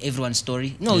in everyone's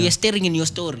story. No, you're staring in your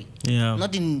story. Yeah.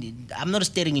 I'm not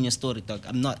staring in your story, dog.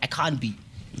 I'm not. I can't be.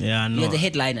 Yeah, I know. You're the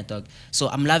headliner, dog. So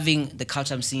I'm loving the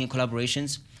culture I'm seeing in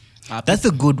collaborations. That's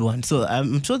a good one. So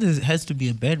I'm sure there has to be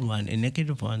a bad one, a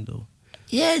negative one, though.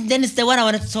 Yeah, then it's the one I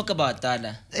wanted to talk about,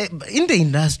 Dada. In the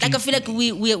industry. Like, I feel like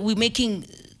we're making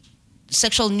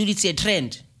sexual nudity a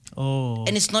trend. Oh.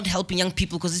 And it's not helping young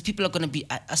people, because these people are going to be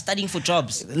are studying for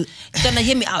jobs. You're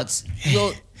hear me out.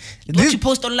 What you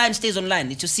post online stays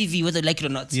online. It's your CV, whether you like it or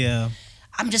not. Yeah.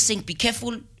 I'm just saying, be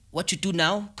careful what you do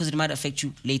now, because it might affect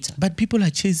you later. But people are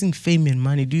chasing fame and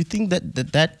money. Do you think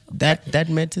that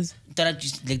matters? Like,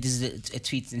 this is a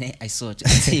tweet I saw. To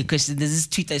answer your question, there's this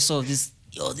tweet I saw of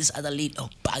this other lady,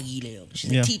 Baggy,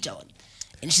 she's a teacher,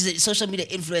 and she's a social media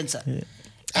influencer. Yeah.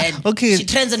 And she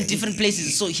trends on different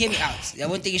places. So hear me out. I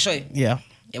won't take a show. Yeah.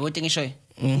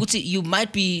 You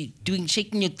might be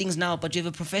shaking your things now, but you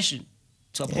have a profession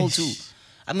to uphold too.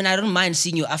 I mean, I don't mind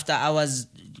seeing you after hours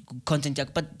content,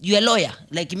 but you're a lawyer.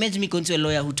 Like, imagine me going to a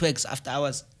lawyer who twerks after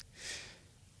hours.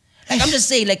 Like, I'm just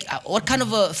saying, like, what kind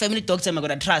of a family doctor am I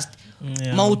gonna trust?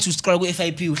 To scroll with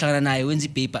FIP, when's the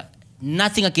paper?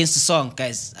 Nothing against the song,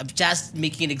 guys. I'm just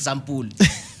making an example.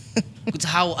 It's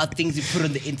how things you put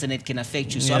on the internet can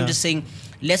affect you. So I'm just saying,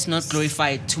 let's not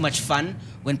glorify too much fun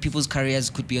when people's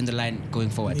careers could be on the line going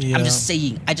forward. Yeah. I'm just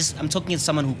saying. I'm talking as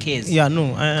someone who cares. Yeah, no.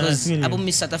 Because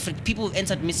Miss South Africa, people who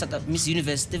entered Miss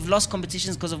Universe, they've lost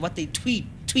competitions because of what they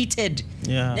tweeted.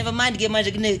 Yeah. Never mind, get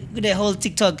a whole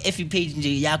TikTok FE page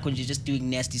and just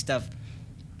doing nasty stuff.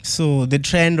 So the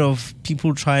trend of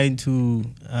people trying to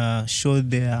show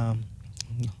their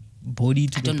body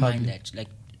to the public. I don't mind that. Like,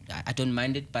 I don't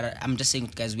mind it, but I'm just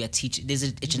saying, guys, we are teaching. There's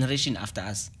a generation after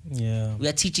us. Yeah. We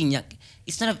are teaching young.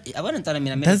 It's not. I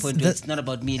made a point. It's not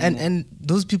about me anymore. And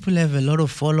those people have a lot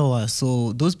of followers.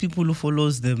 So those people who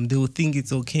follows them, they will think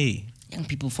it's okay. Young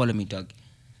people follow me, dog.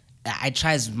 I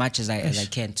try as much as I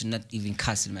can to not even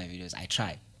cuss in my videos. I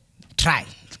try.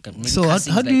 So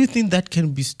how do you think that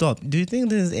can be stopped? Do you think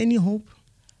there's any hope?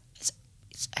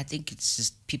 I think it's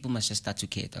just people must just start to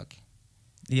care, dog.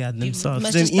 themselves.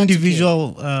 must It's just an start to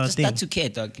individual Just thing. start to care,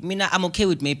 dog. I mean, I'm okay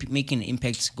with making an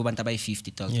impact. Go by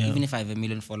 50, dog. Yeah. Even if I have 1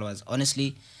 million followers,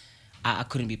 honestly, I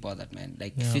couldn't be bothered, man.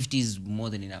 Like 50 is more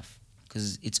than enough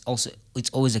because it's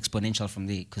always exponential from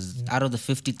there. Because out of the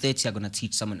 50, 30 are gonna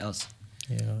teach someone else.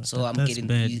 Yeah, So I'm that's getting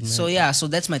bad, so man. yeah. So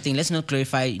that's my thing. Let's not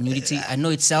glorify nudity. I know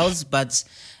it sells, but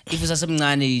if it's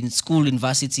something in school,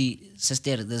 university,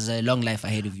 sister, there's a long life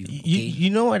ahead of you. Okay? You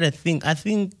know what I think? I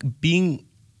think being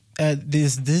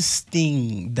there's this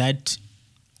thing that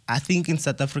I think in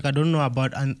South Africa, I don't know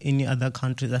about any other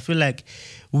countries. I feel like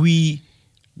we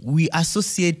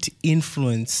associate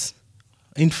influence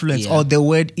Yeah. or the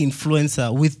word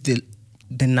influencer with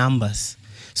the numbers.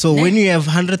 So when you have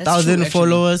That's 100,000 true, actually.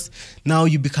 followers, now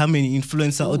you become an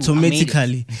influencer Ooh,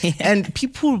 automatically. I made it. And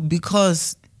people,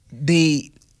 because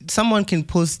someone can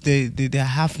post their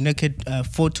half naked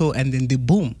photo and then they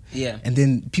boom. Yeah. And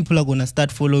then people are gonna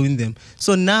start following them.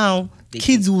 So now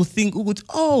kids will think,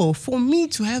 oh, for me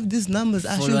to have these numbers,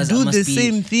 I Followers, should do must the be-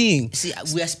 same thing. See,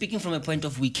 we are speaking from a point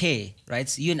of we care, right?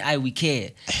 So you and I, we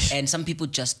care. And some people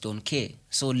just don't care.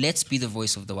 So let's be the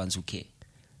voice of the ones who care.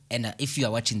 And if you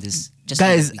are watching this, just know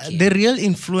Guys, that we care. the real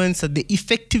influencer, the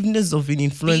effectiveness of an Be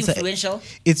influencer, influential.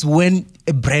 it's when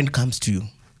a brand comes to you.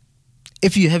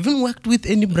 If you haven't worked with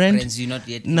any brand, Brands, you're not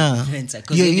yet nah, influencer,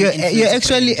 'cause you're, even you're influencer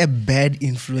actually brand- a bad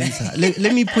influencer.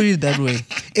 let me put it that way.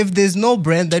 If there's no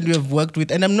brand that you have worked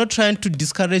with, and I'm not trying to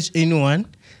discourage anyone,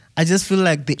 I just feel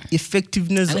like the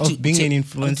effectiveness I want of to being tell- an I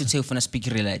want to influencer. tell when I speak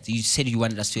real life. You said you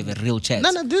wanted us to have a real chat.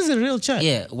 No, this is a real chat.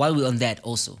 Yeah, while we're on that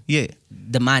also. Yeah,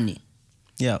 The money.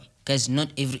 yeah. Guys, not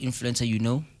every influencer you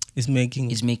know It's making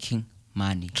is making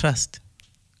money. trust.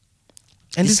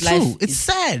 And This it's true. life It's is-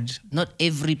 sad. Not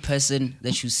every person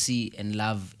that you see and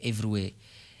love everywhere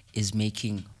is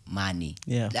making money.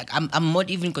 Yeah. Like I'm not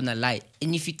even gonna lie.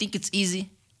 And if you think it's easy,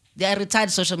 there are retired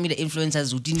social media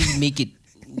influencers who didn't even make it.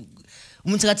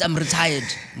 I'm retired.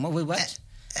 Wait, what?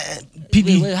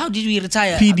 PD. Wait, how did we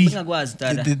retire? PD. Abengakwazi,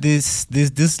 Dada. There's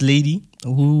this lady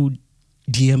who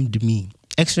DM'd me.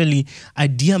 Actually, I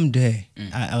DM'd her.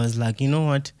 I was like, you know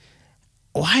what?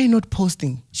 Why not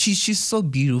posting? She's so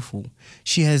beautiful.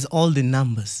 She has all the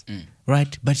numbers,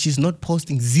 right? But she's not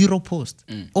posting. Zero post.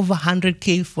 Over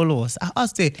 100K followers. I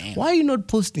asked her, why are you not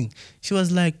posting? She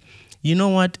was like, you know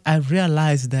what? I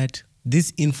realized that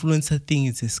this influencer thing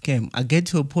is a scam. I get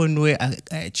to a point where I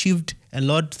achieved a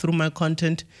lot through my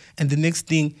content, and the next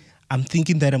thing, I'm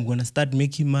thinking that I'm gonna start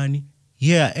making money.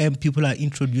 Here I am, people are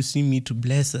introducing me to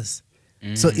blessers.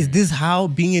 So is this how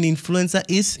being an influencer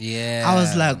is? Yeah. I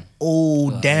was like,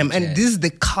 oh, damn. okay. And this is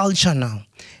the culture now.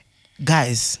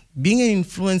 Guys, being an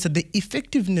influencer, the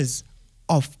effectiveness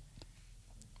of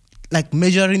like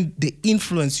measuring the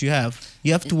influence you have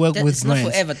to work with It's not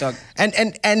brands. forever, dog.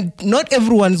 And not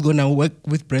everyone's gonna work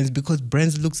with brands because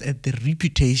brands looks at the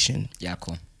reputation Yeah,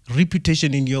 cool.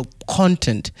 in your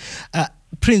content.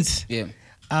 Prince. Yeah.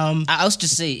 Um, I was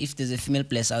just say, if there's a female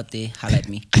player out there, holla at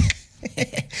me.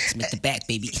 Smack the back,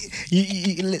 baby.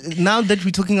 now that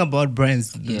we're talking about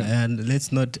brands, Yeah. and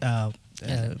let's not.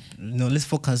 Let's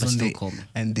focus But on still the call me.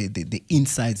 and the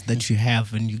insights that you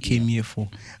have and you came here for.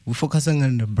 We're focusing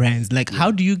on the brands. Like,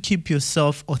 how do you keep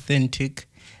yourself authentic,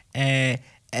 and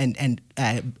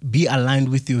be aligned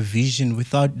with your vision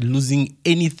without losing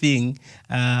anything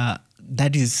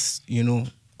that is,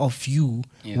 of you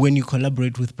when you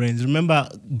collaborate with brands? Remember,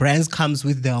 brands comes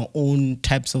with their own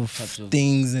types of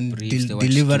things and briefs they want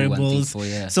you to do one thing deliverables. for,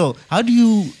 yeah. So how do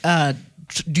you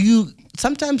do you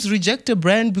sometimes reject a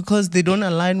brand because they don't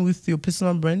align with your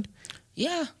personal brand?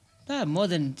 Yeah. More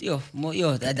than, the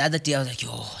other day I was like,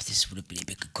 this would have been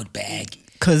a good bag.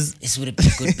 Because This would have been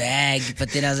a good bag. But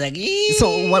then I was like,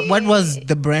 so what was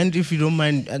the brand, if you don't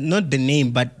mind, not the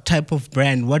name but type of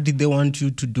brand? What did they want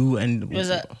you to do? And It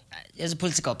was a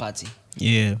political party.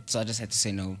 yeah. So I just had to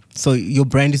say no. So your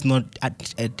brand is not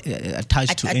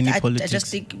attached to any politics. I just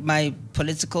think my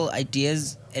political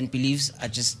ideas and beliefs are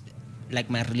just like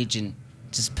my religion,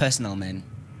 just personal, man.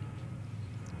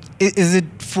 Is it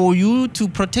for you to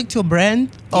protect your brand,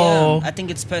 or Yeah, I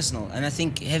think it's personal, and I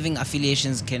think having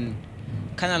affiliations can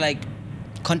kind of like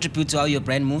contribute to how your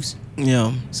brand moves.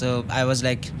 yeah? So I was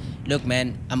like, look,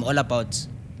 man, I'm all about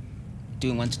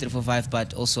doing 1, 2, 3, 4, 5,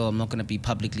 but also I'm not gonna be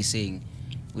publicly saying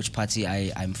which party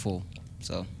I'm for.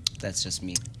 So that's just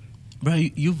me. Bro,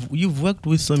 you've worked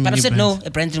with so many. But I said brands. no.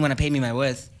 A brand didn't want to pay me my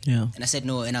worth. Yeah. And I said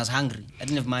no, and I was hungry. I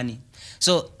didn't have money.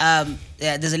 So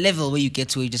there's a level where you get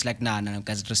to where you're just like, nah,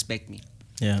 guys, respect me.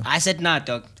 Yeah. I said nah,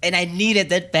 dog. And I needed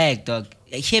that bag, dog.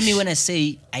 Hear me when I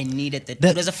say I needed that.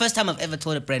 That- It was the first time I've ever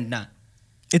told a brand nah.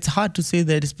 It's hard to say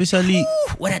that, especially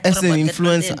When I as thought an about that influencer.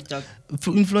 month end, dog.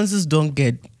 Influencers don't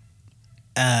get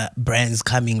brands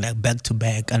coming like back to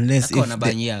back, unless if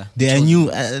Akhona they are new,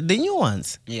 the new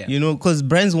ones. Yeah. You know, because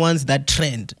brands wants that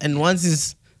trend, and once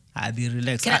is they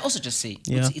relax. Can I also just say,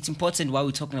 it's important while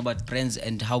we're talking about brands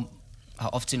and how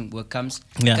often work comes.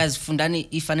 Yeah. Guys,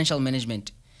 fundani financial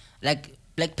management, like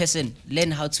black person,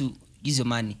 learn how to use your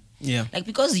money. Yeah. Like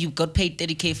because you got paid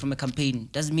 30K from a campaign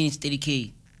doesn't mean it's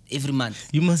 30K every month.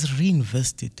 You must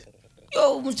reinvest it.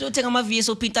 Yo, uthenga ama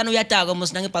VSOP intana uyataka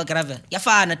mos nange palgrave.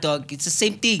 Yafana dog, it's the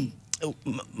same thing.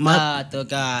 My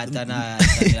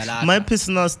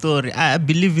personal story, I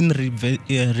believe in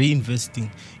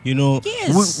reinvesting. You know,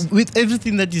 Yes. with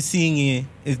everything that you're seeing here,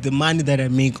 is the money that I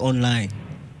make online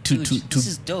Dude, this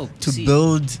is dope. to See,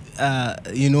 build,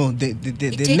 you know, the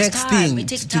takes next time. thing It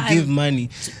takes to time give money.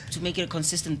 to make it a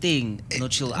consistent thing. No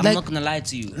chill. I'm Like- not gonna lie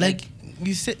to you. Like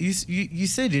you said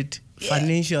it. Yeah.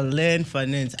 Financial, learn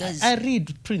finance. Guys. I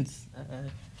read Prince.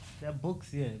 There are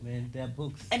books here, man. There are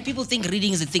books. and people think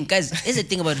reading is a thing. Guys, here's the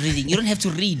thing about reading. You don't have to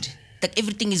read. Like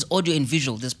everything is audio and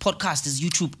visual. There's podcast, there's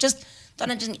YouTube. Just because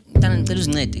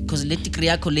let the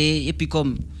yakho le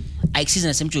become ayikusiza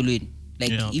nasemjolweni.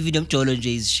 Like Yeah. even umjolo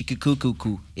nje is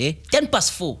shikukuku.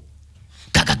 10:04.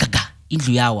 Gaga.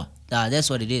 Indlu yawa. That's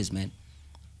what it is, man.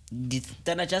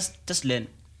 Just learn.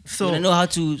 So- you wanna know how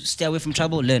to stay away from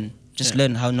trouble, learn. Just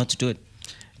learn how not to do it.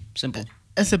 Simple.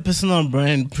 As a personal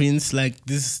brand, Prince, like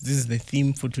this is the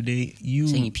theme for today.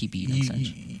 Saying your PB,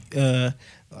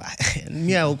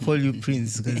 me, I will call you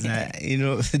Prince because you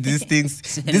know these things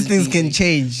can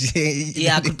change.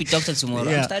 Yeah, I could be doctor tomorrow.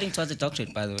 Yeah. I'm studying towards a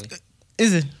doctorate, by the way.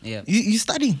 Is it? Yeah. You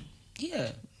studying?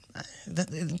 Yeah.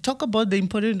 Talk about the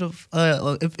importance of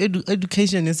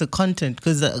education as a content,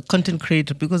 because content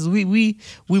creator, because we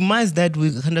miss that.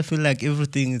 We kind of feel like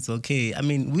everything is okay. I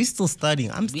mean, we're still studying.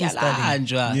 I'm still studying.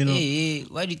 You know? Hey,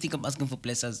 why do you think I'm asking for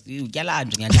places? No,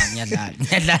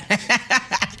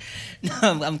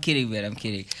 I'm kidding, man. I'm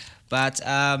kidding. But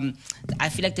I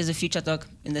feel like there's a future talk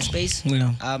in the space.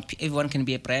 Yeah. Everyone can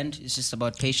be a brand. It's just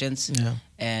about patience. Yeah.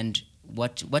 And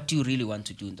what do you really want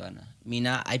to do, Ndwana?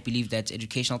 Mina, I believe that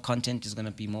educational content is going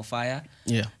to be more fire.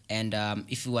 Yeah. And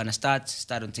if you want to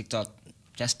start on TikTok.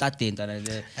 Just start there.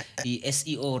 The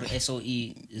SEO or SOE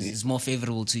is more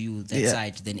favorable to you that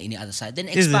side than any other side. Then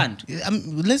expand.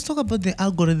 Let's talk about the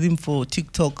algorithm for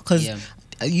TikTok, because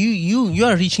you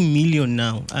are reaching million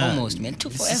now. Almost, man.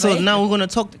 Took forever. So now we're gonna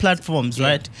talk platforms,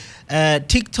 right?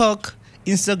 TikTok,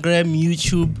 Instagram,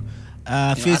 YouTube,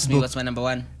 Facebook. Ask me what's my number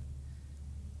one?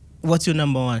 What's your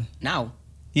number one? Now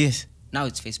Yes.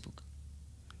 it's Facebook.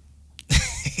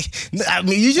 I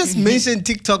mean, you just mentioned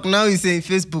TikTok. Now you say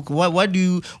Facebook. What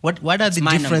are the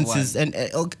my differences?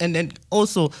 And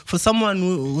also for someone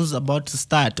who's about to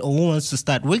start or who wants to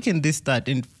start, where can they start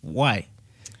and why?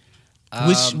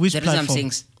 Which the reason platform?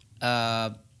 I'm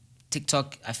saying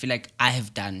TikTok, I feel like I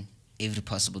have done every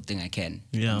possible thing I can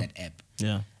in that app.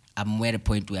 Yeah. I'm at a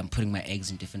point where I'm putting my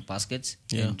eggs in different baskets,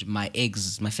 and my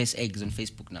first eggs on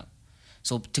Facebook now.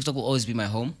 So TikTok will always be my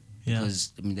home. Yeah.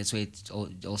 Because I mean that's where it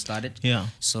all started. Yeah.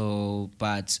 So,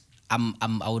 but I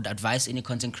would advise any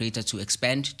content creator to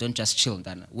expand. Don't just chill.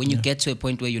 Dana. When you get to a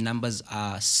point where your numbers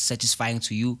are satisfying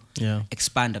to you,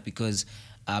 expand it, because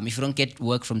if you don't get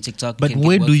work from TikTok, but you can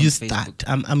where get work do you from start?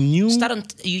 Facebook. I'm new. Start on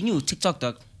TikTok,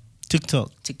 dog.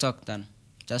 TikTok, done.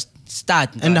 Just start.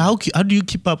 And how do you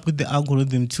keep up with the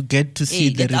algorithm to get to see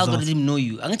the let the results? algorithm know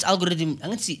you. I'm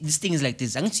going to see this thing is like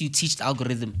this. I'm going to you teach the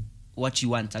algorithm what you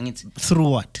want. Through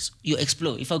what? You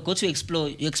explore. If I go to explore,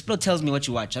 your explore tells me what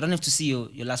you watch. I don't have to see your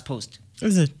last post.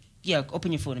 Is it? Yeah,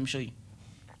 open your phone. Let me show you.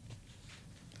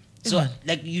 So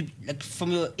like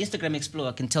from your Instagram explore,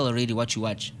 I can tell already what you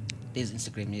watch. There's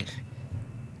Instagram here.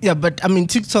 Yeah, but I mean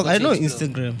TikTok. I know Explore.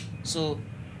 Instagram. So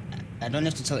I don't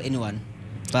have to tell anyone.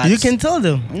 But You can tell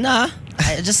them. Nah,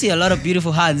 I just see a lot of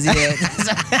beautiful hands here.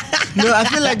 No, I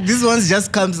feel like this one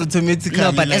just comes automatically.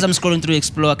 No, but like, as I'm scrolling through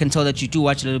Explore, I can tell that you do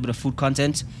watch a little bit of food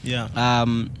content. Yeah.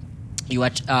 You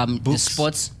watch there's Books.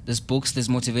 sports, there's books, there's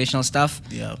motivational stuff.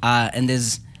 Yeah. And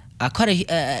there's quite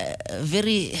a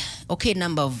very okay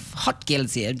number of hot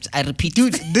girls here. I repeat,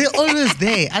 dude, they're always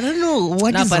there. I don't know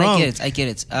what is but wrong. I get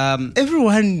it.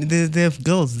 Everyone, they have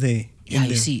girls there. Yeah,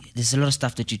 you see, there's a lot of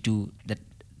stuff that you do that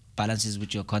balances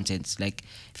with your content, like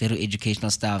very educational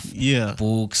stuff. Yeah.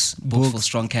 Books for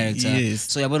strong character.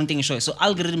 Yes. So I wouldn't think show. So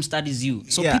algorithm studies you.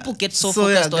 So Yeah. people get so So,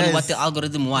 yeah, focused on guys, what the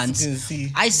algorithm wants. you can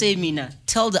see. I say, Mina,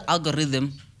 tell the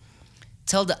algorithm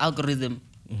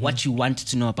what you want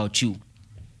to know about you.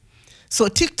 So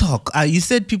TikTok, you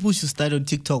said people should start on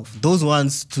TikTok. Those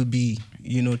ones to be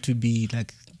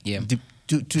like,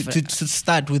 to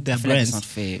start with their I feel like it's brands. not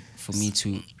fair for me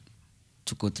to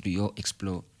go through your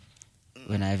explore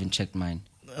when I haven't checked mine.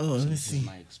 Oh, let me This is see.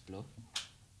 my explore.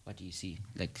 What do you see?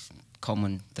 Like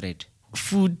common thread.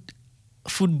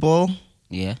 Football,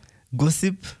 Yeah.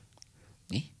 gossip.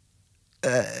 Eh?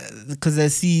 Because I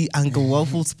see Uncle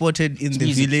Waffle spotted in the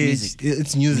music, village. music.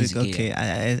 It's music. Music, Okay,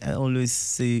 I always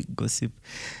say gossip.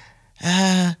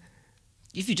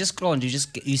 If you just scroll and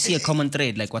you see a common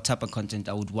thread, like what type of content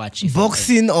I would watch. If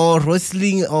Boxing or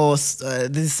wrestling or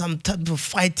there's some type of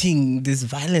fighting. There's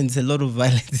violence, a lot of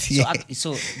violence here.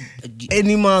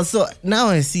 Animals. So now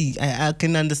I see. I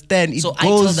can understand. It So I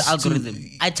tell goes the algorithm.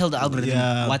 I tell the algorithm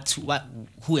Yeah. what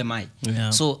who am I? Yeah.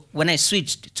 So when I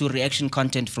switched to reaction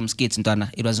content from skits and Dana,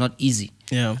 it was not easy.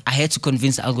 Yeah. I had to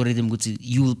convince the algorithm that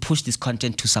you will push this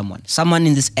content to someone. Someone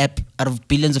in this app, out of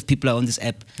billions of people are on this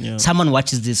app, Yeah. someone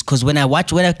watches this. Because when I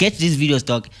get these videos,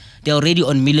 dog, they're already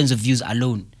on millions of views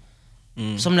alone.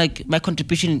 So I'm like, my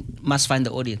contribution must find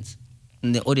the audience.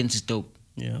 And the audience is dope.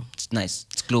 Yeah. It's nice.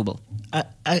 It's global.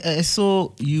 I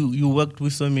saw you worked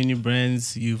with so many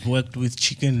brands. You've worked with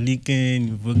Chicken Licken.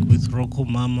 You've worked with Rocco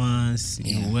Mamas.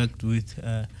 Yeah. You worked with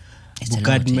It's a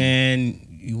lot, Bugad Man.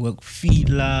 You work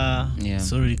Fila. Yeah.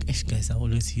 Sorry, guys, I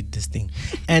always hit this thing.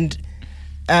 And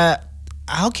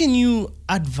how can you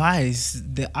advise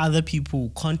the other people,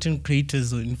 content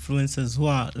creators or influencers who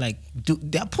are like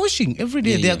they are pushing every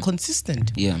day? Yeah, They yeah. are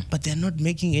consistent. Yeah. But they're not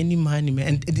making any money, man.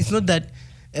 And it's not that.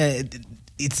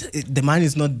 The money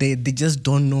is not there. They just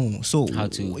don't know. So How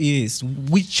to? Yes,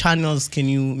 which channels can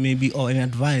you maybe or an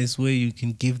advice where you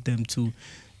can give them to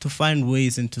find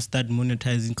ways and to start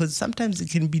monetizing? Because sometimes it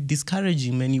can be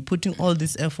discouraging, man. You're putting all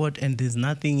this effort and there's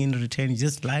nothing in return.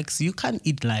 Just likes. You can't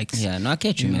eat likes. Yeah, no, I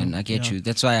get you, You man. know, I get yeah. you.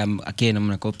 That's why I'm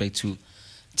gonna go back to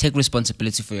take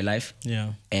responsibility for your life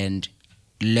Yeah. and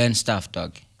learn stuff,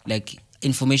 dog. Like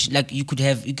information, like you could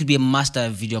be a master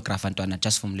videographer, Antwana,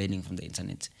 just from learning from the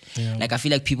internet. Yeah. Like I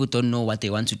feel like people don't know what they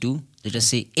want to do. They just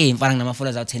say, hey, mfana my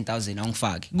followers are 10,000,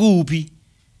 angifake. Kuphi?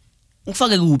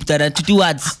 Ungifake kuphi, Tata? To do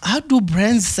what? How do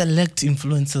brands select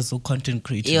influencers or content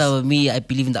creators? Yeah, with me, I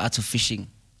believe in the art of fishing.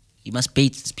 You must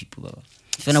bait these people, baba.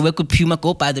 If you wanna work with Puma,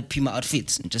 go buy the Puma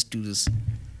outfits and just do this.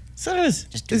 Serious?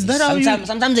 Just do Is this. that how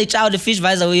Sometimes they chow the fish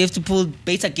visor where you have to pull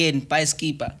bait again, buy a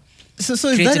skipper. So is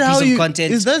create that a how piece of you?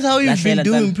 content, Is that how you've been lahlela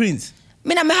doing, done. Prince?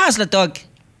 I'm a hustler, dog.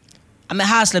 I'm a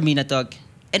hustler, mina, dog.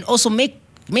 And also make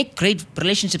great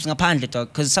relationships ngaphandle, dog.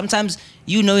 Because sometimes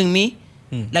you knowing me,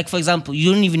 like for example,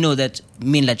 you don't even know that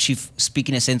me and Chief speak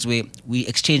in a sense where we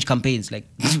exchange campaigns. Like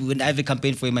when I have a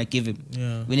campaign for him, I give him.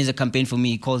 Yeah. When there's a campaign for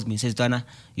me, he calls me and says, Dana,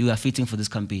 you are fitting for this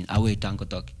campaign. I wait, Tanko,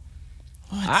 dog.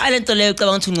 I don't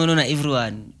want to know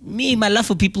everyone. Me, my love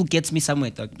for people gets me somewhere,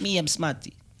 dog. Me, I'm smart.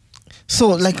 So,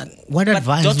 like, what But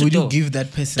advice door to would you door. give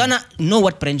that person? Dana, know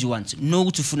what brand you want. Know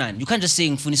to funan. You can't just say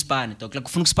ngifuna ispana, dog. Like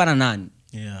ngifuna ispana nani.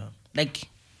 Yeah. Like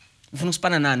ngifuna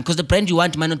ispana nani, because the brand you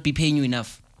want might not be paying you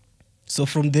enough. So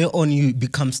from there on, you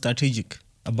become strategic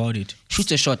about it. Shoot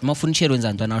a shot. Mafuna share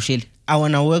wenzani Dana ushele. I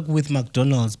wanna work with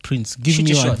McDonald's, Prince. Give Shoot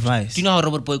me a your shot. advice. Do you know how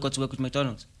Robert Boy got to work with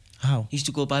McDonald's? How? He used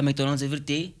to go by McDonald's every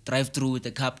day, drive through with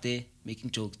a cup there,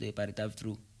 making jokes there by the drive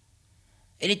through.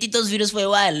 And he did those videos for a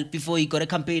while before he got a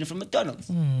campaign from McDonald's.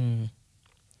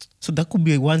 So that could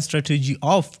be one strategy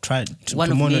of trying to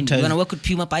One of many. You monetize. wanna work with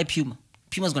Puma, buy Puma.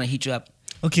 Puma's gonna hit you up.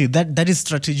 Okay, that is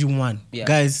strategy one, Yeah.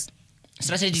 guys.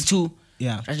 Strategy 2.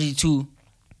 Yeah. Strategy 2.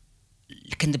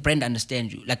 Can the brand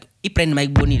understand you? Like, if brand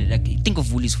might bonnie, like think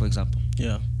of Woolies for example.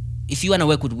 Yeah. If you wanna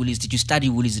work with Woolies, did you study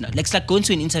Woolies? Like it's like going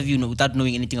to an interview without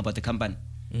knowing anything about the company.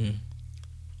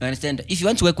 You understand? If you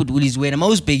want to work with Woolies, when I'm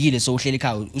always begging so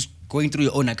who's going through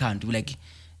your own account, you're like,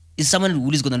 is someone at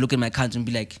Woolies gonna look at my account and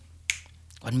be like,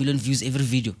 1 million views every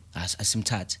video? As I'm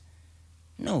tired.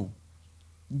 No.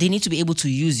 They need to be able to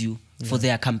use you for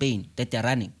their campaign that they're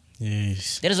running.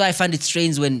 Yes. That is why I find it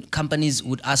strange when companies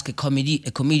would ask a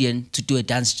comedian to do a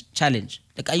dance challenge.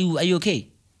 Like, are you okay?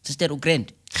 It's that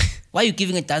grand. Why are you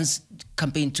giving a dance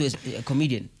campaign to a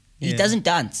comedian? He Yeah. doesn't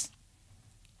dance.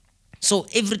 So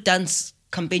every dance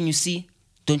campaign you see,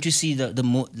 don't you see the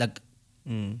more like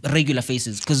regular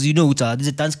faces? Because you know there's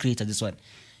a dance creator. This one,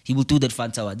 he will do that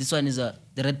fun tower. This one is the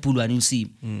Red Bull one. You'll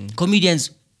see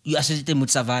comedians. You associate them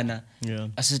with Savannah. Yeah.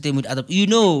 Associate them with other. You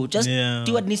know, just Yeah.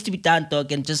 do what needs to be done,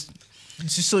 dog, and just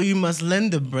So you must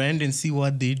learn the brand and see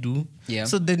what they do. Yeah.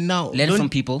 So then now Learn don't- from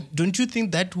people. Don't you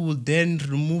think that will then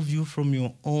remove you from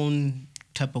your own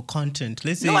type of content?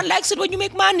 Let's say no one likes it when you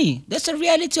make money. That's the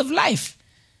reality of life.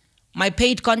 My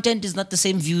paid content is not the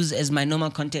same views as my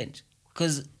normal content.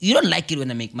 Because you don't like it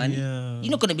when I make money. Yeah. You're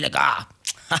not going to be like,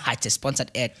 it's a sponsored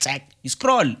ad. Tag. You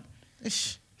scroll.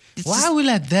 Ish. It's Why just- are we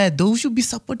like that? Those should be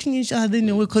supporting each other in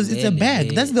a way because it's a Really, bag.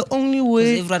 really. That's the only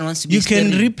way 'Cause everyone wants to be you can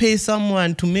sterile. repay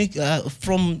someone to make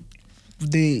from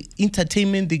the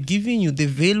entertainment they're giving you, the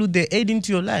value they're adding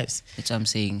to your lives. That's what I'm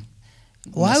saying.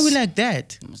 Why are we like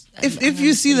that? If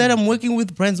you see that I'm working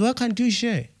with brands, why can't you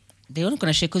share? They're not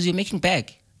gonna share because you're making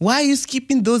back. Why are you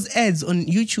skipping those ads on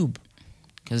YouTube?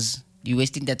 Because you're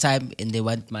wasting their time and they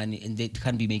want money and they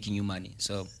can't be making you money.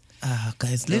 So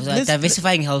Guys,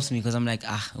 diversifying helps me because I'm like,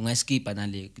 I'm gonna skip and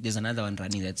then there's another one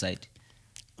running that side.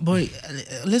 Boy,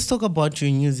 let's talk about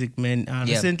your music, man.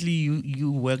 Recently,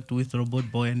 you worked with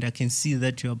Robot Boy, and I can see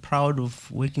that you're proud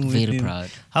of working with him. Very proud.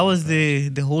 How was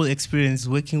the whole experience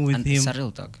working with him?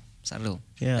 Surreal talk. Surreal.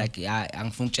 Yeah. Like,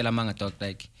 I'm from Chelamanga talk.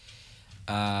 Like,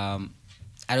 I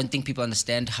don't think people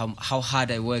understand how hard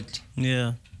I worked.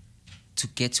 Yeah. To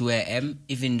get to where I am,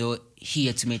 even though he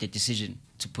had to make a decision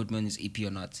to put me on his EP or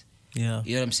not. Yeah.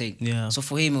 You know what I'm saying? Yeah. So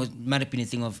for him, it might have been a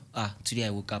thing of, today I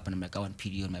woke up and I'm like, I want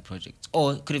PD on my project.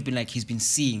 Or it could have been like, he's been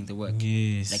seeing the work.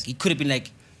 Yes. Like, it could have been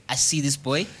like, I see this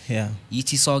boy. Yeah.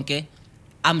 Yiti Sonke.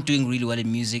 I'm doing really well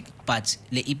in music, but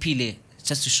le EP le,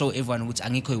 just to show everyone which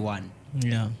angiko one.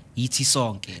 Yeah. Yiti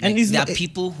Sonke. And Like, there are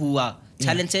people who are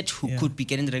talented, who could be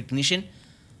getting the recognition,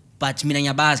 but mina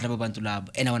ngiyabaz labo bantu labo,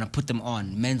 and I want to put them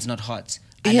on. Men's Not Hot.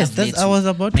 Yes, I was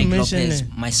about to mention Lopez,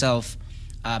 it. myself,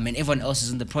 and everyone else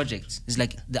is in the project. It's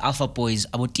like the Alpha Boys,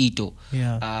 Abotito.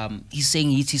 Yeah. He's saying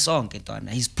Yiti song,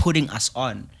 he's putting us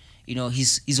on. You know,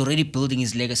 he's already building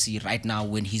his legacy right now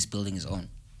when he's building his own.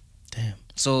 Damn.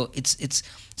 So it's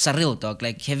surreal, dog.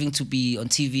 Like having to be on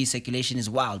TV circulation is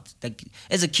wild. Like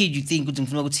as a kid, you think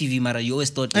TV, Mara, you always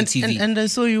thought on TV. And I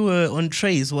saw you were on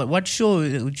Trace. What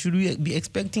show should we be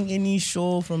expecting? Any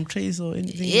show from Trace or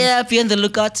anything? Yeah, be on the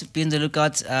lookout. Be on the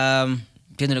lookout.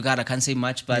 I can't say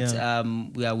much, but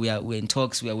we're in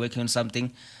talks. We are working on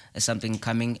something. There's something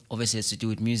coming. Obviously, it's to do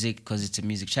with music because it's a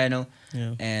music channel.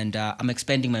 Yeah. And I'm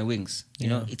expanding my wings. You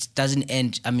know, it doesn't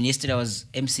end. I mean, yesterday I was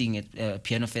emceeing at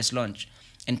Piano Fest launch.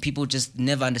 And people just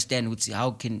never understand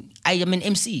how can I am an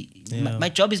MC. Yeah. My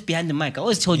job is behind the mic. I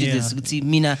always told you this.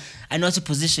 Mina, I know how to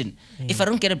position. If I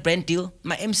don't get a brand deal,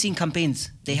 my MCing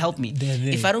campaigns, they help me.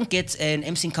 If I don't get an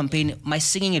MCing campaign, my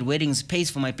singing at weddings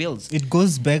pays for my bills. It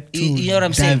goes back to you know what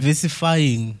I'm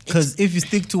diversifying. Because if you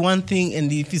stick to one thing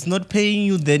and if it's not paying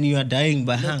you, then you are dying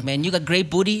by hand. Man, you got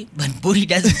great booty, but booty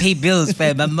doesn't pay bills,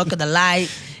 fam. I'm not gonna lie.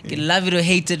 You can love it or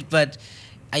hate it, but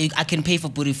I can pay for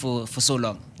booty for so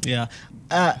long. Yeah.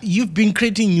 You've been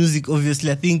creating music,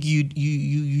 obviously. I think you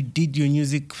did your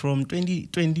music from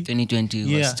 2020. 2020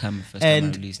 was first time I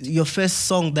released. Your first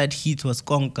song that hit was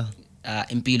Konka.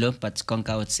 Impilo, but Konka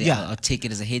I would say I'll take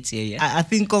it as a hit. I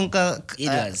think Konka. It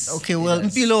was. Okay, well,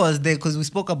 Impilo was there because we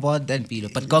spoke about that.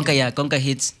 Impilo. But Konka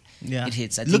hits. Yeah. It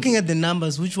hits. Looking at the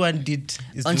numbers, which one did?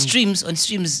 On streams,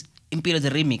 Impilo the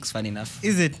remix, funny enough.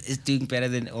 Is it? It's doing better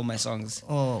than all my songs.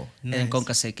 Oh, nice. And then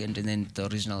Konka second, and then the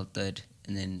original third,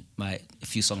 and then a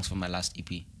few songs from my last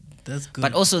EP. That's good.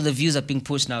 But also the views are being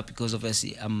pushed now because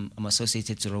obviously I'm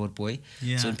associated to Robot Boy.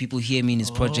 Yeah. So when people hear me in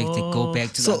his project, they go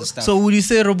back to the other stuff. So would you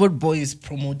say Robot Boy is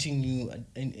promoting you?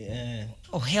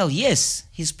 Oh hell yes,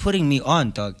 he's putting me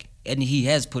on, dog, and he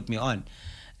has put me on.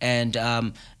 And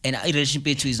our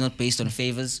relationship is not based on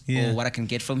favors or what I can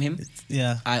get from him.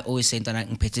 I always say,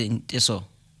 can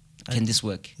this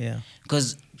work? Yeah.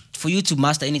 Because for you to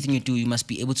master anything you do, you must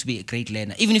be able to be a great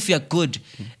learner. Even if you are good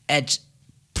at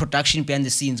production behind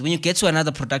the scenes, when you get to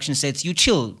another production set, you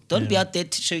chill. Don't be out there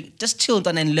to show. Just chill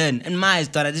down and learn. And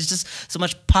there's just so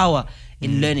much power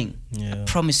in learning. Yeah. I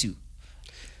promise you.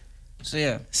 So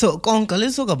yeah. So Konka,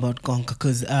 let's talk about Konka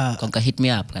because Konka hit me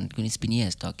up. It's been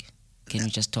years, dog. Can we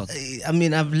just talk? I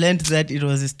mean, I've learned that it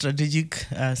was a strategic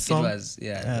song. It was,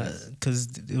 because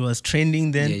it was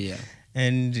trending then. Yeah.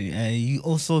 And you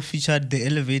also featured the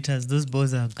Elevators. Those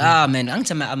boys are good. Man, I'm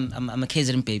a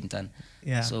KZN baby, man.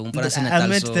 Yeah. So I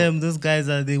met them. Those guys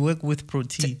they work with Pro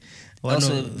T.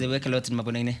 Also, they work a lot in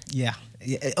Maboneng. Yeah,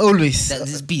 always.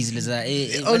 This bees,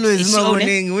 always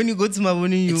Maboneng. When you go to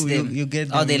Maboneng, you get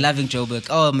them. Oh, they're loving Joburg.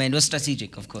 Oh man, it was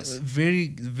strategic, of course. Very,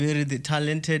 very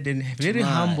talented and very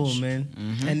humble, man.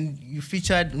 Mm-hmm. And you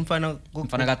featured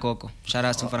Mfana Koko. Shout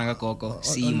out to Mfana Koko.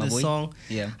 See you, my boy. Song.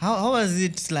 Yeah. How was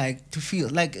it like to feel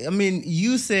like? I mean,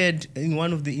 you said in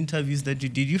one of the interviews that you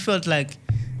did, you felt like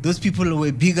those people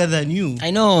were bigger than you. I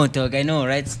know, dog. I know,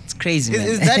 right? It's crazy, man.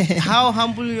 Is that how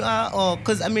humble you are? Or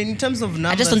because I mean, in terms of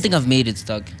numbers, I just don't think I've made it,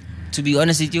 dog. To be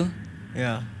honest with you.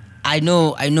 Yeah. I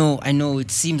know. It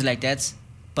seems like that,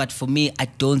 but for me, I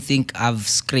don't think I've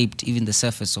scraped even the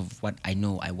surface of what I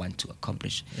know I want to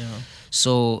accomplish. Yeah.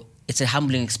 So it's a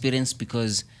humbling experience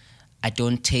because I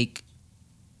don't take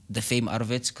the fame out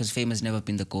of it because fame has never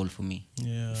been the goal for me.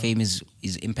 Yeah. Fame is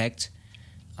impact,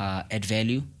 add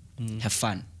value, have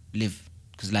fun. Live,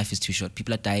 because life is too short.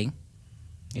 People are dying.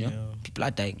 You know, people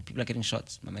are dying. People are getting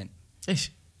shots, my man.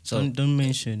 Ish. So Don't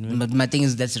mention. Man. But my thing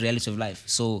is that's the reality of life.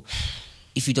 So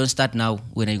if you don't start now,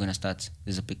 when are you gonna start?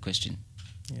 There's a big question.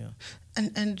 Yeah.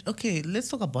 And okay, let's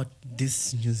talk about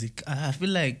this music. I feel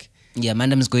like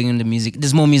Mandem is going in the music.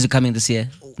 There's more music coming this year.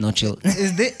 No chill.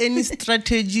 Is there any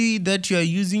strategy that you are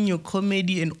using your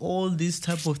comedy and all these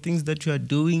type of things that you are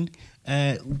doing,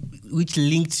 which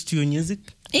linked to your music?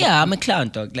 Yeah, I'm a clown,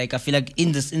 dog. Like I feel like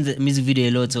in the music video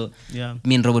a lot. So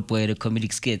me and Robert Boy had a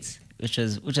comedic skits, which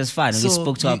was fun. So we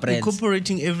spoke to our friends.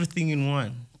 Incorporating everything in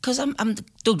one. Because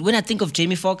dude, when I think of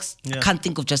Jamie Foxx, I can't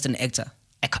think of just an actor.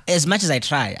 As much as I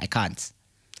try, I can't.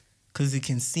 Because he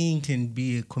can sing, can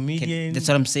be a comedian. That's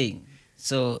what I'm saying.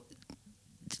 So,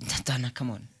 Dana,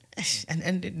 come on.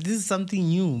 And this is something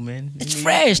new, man. It's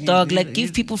fresh, dog. Like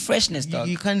give people freshness, dog.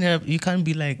 You can't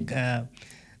be like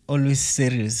always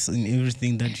serious in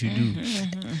everything that you do.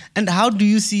 And how do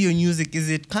you see your music?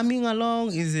 Is it coming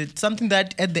along? Is it something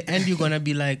that at the end you're gonna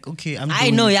be like, okay,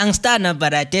 I know young startup,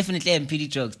 but I definitely am pretty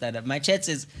drunk startup. My chat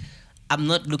says I'm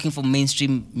not looking for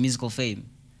mainstream musical fame.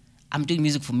 I'm doing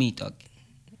music for me, dog.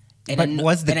 And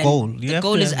what's the goal? The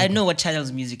goal is I know what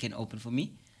channels music can open for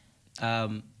me.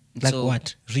 Like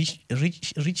what?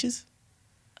 Riches?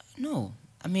 No.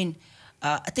 I mean,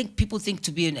 I think people think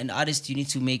to be an artist, you need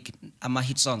to make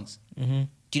hit songs. Mm-hmm.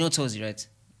 Do you know Tozy, right?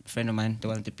 A friend of mine, the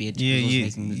one with the beard.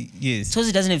 Yes.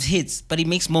 Tozy doesn't have hits, but he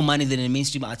makes more money than a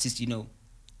mainstream artist, you know.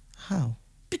 How?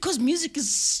 Because music is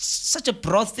such a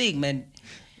broad thing, man.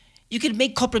 You can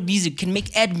make corporate music, can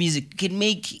make ad music, can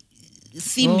make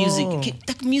theme music.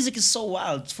 That music is so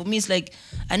wild. For me, it's like,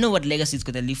 I know what legacy is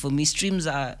going to leave. For me, streams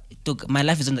are, my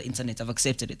life is on the internet. I've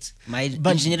accepted it. My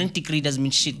engineering degree doesn't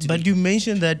mean shit to me. But you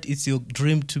mentioned that it's your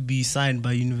dream to be signed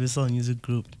by Universal Music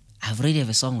Group. I already have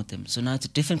a song with them. So now it's a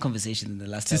different conversation than the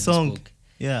last time we spoke.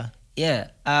 Yeah.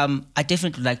 Yeah. I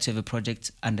definitely would like to have a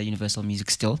project under Universal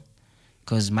Music still.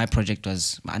 Because my project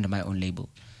was under my own label.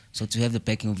 So to have the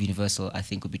backing of Universal, I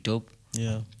think would be dope.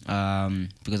 Yeah.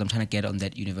 Because I'm trying to get on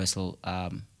that Universal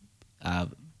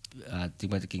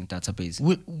database.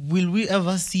 Will we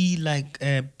ever see like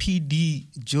PD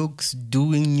Jokes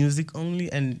doing music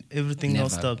only and everything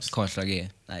else stops? Of course,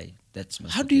 that's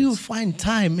how do you find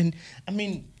time? And I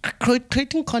mean,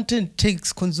 creating content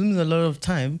consumes a lot of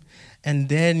time, and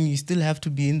then you still have to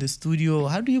be in the studio.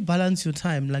 How do you balance your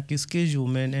time, like your schedule,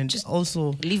 man? And just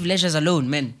also leave leisures alone,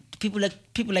 man. People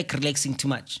like relaxing too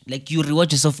much. Like you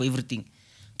reward yourself for everything.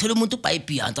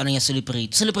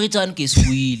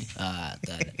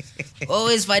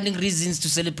 Always finding reasons to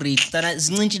celebrate. It's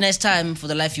a nice time for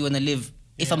the life you want to live.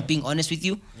 If I'm being honest with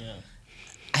you,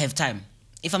 I have time.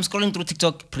 If I'm scrolling through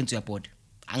TikTok, print your board.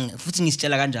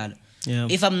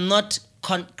 If I'm not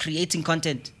creating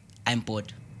content, I'm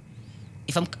bored.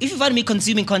 If you find me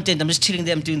consuming content, I'm just chilling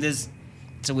there, I'm doing this.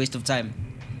 It's a waste of time.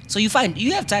 So you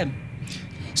have time.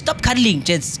 Stop cuddling,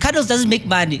 Jets. Cuddles doesn't make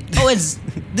money. Always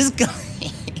this guy.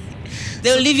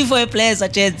 They'll leave you for a player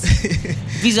such as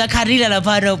Visa Carilla la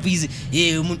para busy.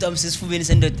 Umuntu amsesifubeni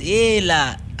sendoda.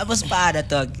 La abaspada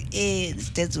dog.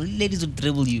 Ladies will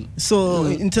dribble you. So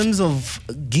in terms of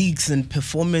gigs and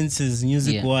performances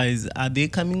music wise, are they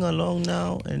coming along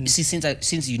now? And see,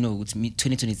 since you know, it's me,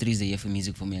 2023 is the year for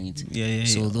music for me.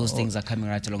 So those things are coming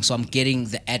right along. So I'm getting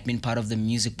the admin part of the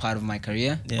music part of my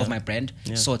career, of my brand,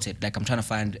 sorted. Like I'm trying to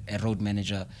find a road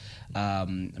manager.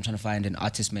 I'm trying to find an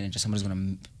artist manager. Somebody's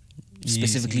gonna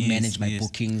specifically manage my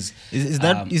bookings. Is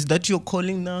that your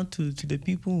calling now to the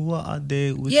people who are out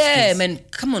there with skills? Man,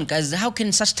 come on guys, how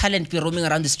can such talent be roaming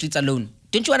around the streets alone?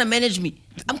 Don't you want to manage me?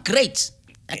 I'm great.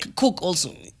 I can cook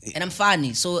also, and I'm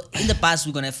funny. So in the past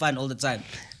we're gonna have fun all the time.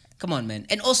 Come on, man.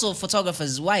 And also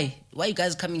photographers, why you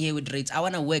guys coming here with rates? I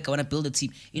want to work, I want to build a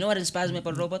team. You know what inspires me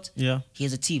about Robert? He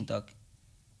has a team, dog.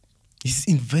 He's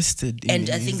invested in and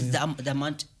I think the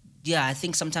amount, I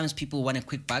think sometimes people want a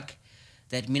quick buck.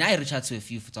 I reach out to a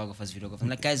few photographers, videographers. I'm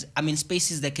like, guys, I'm in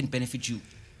spaces that can benefit you.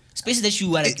 Spaces that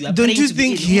you are don't you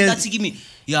think he has... give me,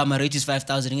 my rate is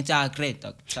 5,000. It's great,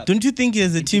 dog. Don't you think he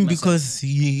has a team because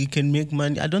he can make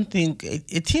money? I don't think...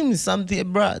 A team is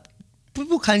something, bro.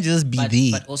 People can't just be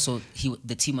there. But also,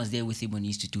 the team was there with him when he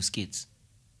used to do skits.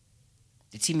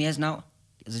 The team he has now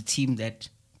is a team that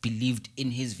believed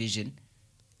in his vision.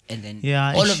 And then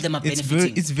all of them are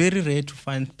benefiting. It's very rare to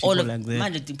find people like that.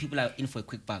 Man, I think people are in for a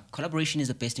quick buck. Collaboration is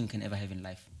the best thing you can ever have in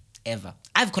life. Ever.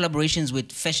 I have collaborations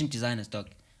with fashion designers, dog.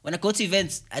 When I go to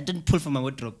events, I don't pull from my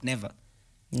wardrobe. Never.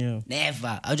 Yeah.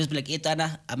 Never. I'll just be like, hey,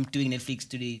 Tana, I'm doing Netflix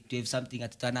today. Do you have something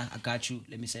at Tana? I got you.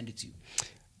 Let me send it to you.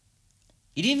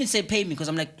 He didn't even say pay me because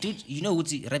I'm like, dude, you know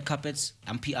what's red carpets?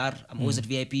 I'm PR. I'm always at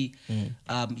VIP.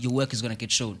 Your work is going to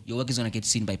get shown. Your work is going to get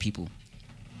seen by people.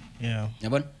 Yeah.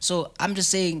 So I'm just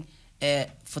saying,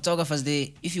 photographers,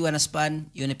 if you want to span,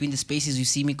 you want to be in the spaces you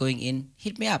see me going in,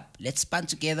 hit me up. Let's span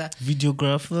together.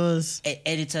 Videographers.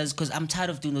 Editors, because I'm tired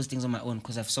of doing those things on my own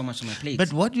because I have so much on my plate.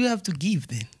 But what do you have to give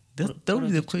then? That would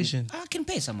be the question. I can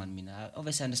pay someone, I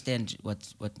obviously understand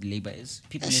what labor is.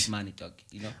 People need money, dog,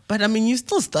 But I mean, you're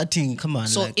still starting. Come on.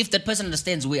 So if that person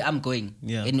understands where I'm going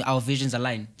and our visions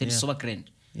align, then it's so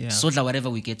grand. Yeah. So that whatever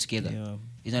we get together. Yeah.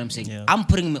 You know what I'm saying? Yeah. I'm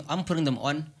putting them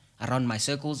on around my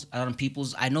circles, around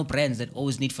people's. I know brands that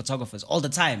always need photographers all the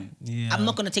time. Yeah. I'm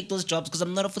not gonna take those jobs because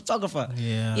I'm not a photographer.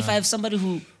 Yeah. If I have somebody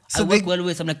who I work well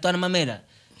with, I'm like, Twana Mamela,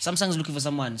 Samsung's looking for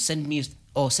someone, send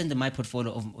them my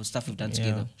portfolio of stuff we've done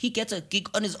together. He gets a gig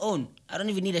on his own. I don't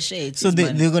even need a share. So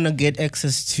they're gonna get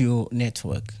access to your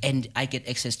network. And I get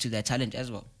access to their talent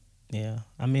as well. Yeah,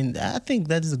 I mean, I think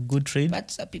that is a good trade.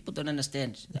 But people don't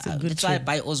understand. a good That's why I trade.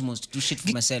 buy Osmos to do shit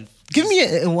for myself. Give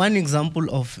me one example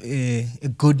of a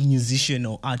good musician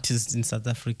or artist in South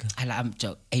Africa. I'm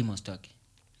Amos, dog.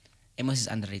 Amos is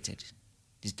underrated.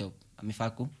 He's dope.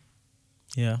 Amifaku,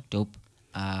 Yeah. dope.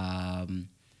 Let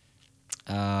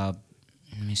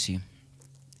me see.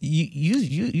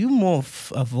 You more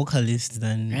of a vocalist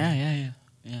than Yeah.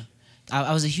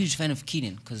 I was a huge fan of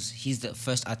Keenan because he's the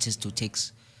first artist who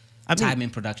takes time in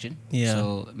production. Yeah.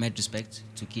 So mad respect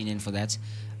to Keenan for that.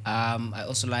 I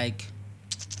also like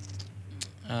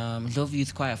Love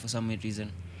Youth Choir for some weird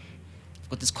reason. I've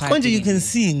got this choir Konje, thing you in can me.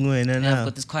 sing when Yeah, I've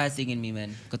got this choir thing in me,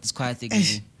 man. Got this choir thing in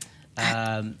me.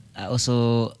 I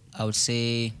would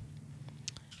say,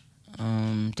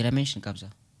 did I mention Kabza?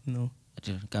 No. I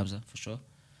did, Kabza, for sure.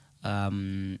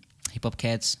 Hip Hop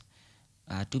Cats,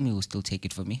 Dumi will still take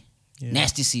it for me. Yeah.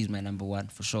 Nasty C is my number one,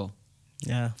 for sure.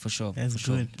 Yeah. For sure. That's for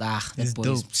sure. good. That That's boy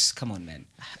dope. come on, man.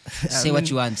 Say what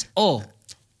you want. Oh,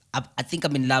 I think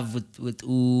I'm in love with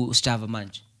Stava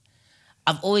Manj.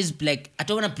 I've always I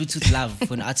don't want to Bluetooth love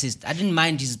for an artist. I didn't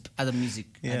mind his other music.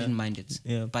 Yeah. I didn't mind it.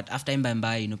 Yeah. But after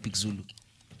Mbamba, Big Zulu,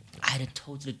 I had a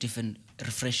totally different,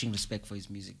 refreshing respect for his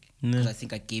music. Because I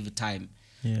think I gave it time.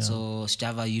 Yeah. So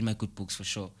Stava, you in my good books for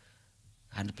sure.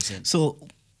 100%. So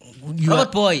you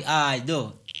Robert Boy,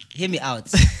 no. Hear me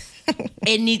out.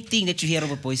 Anything that you hear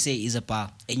Robert Boy say is a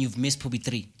bar. And you've missed probably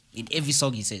 3 in every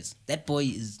song he says. That boy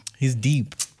is... he's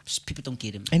deep. People don't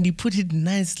get him. And he put it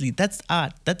nicely. That's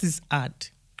art. That is art.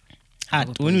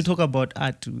 Art. When we talk about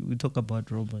art, we talk about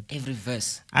Robert. Every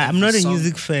verse. I'm not a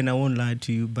music fan, I won't lie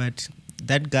to you, but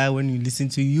that guy, when you listen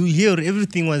to, you hear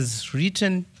everything was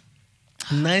written,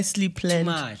 nicely Too planned.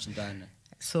 much, Ntwana.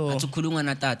 So Atukhuluma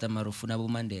na tata marufuna bo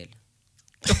Mandela.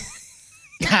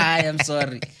 I'm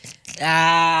sorry.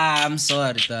 I'm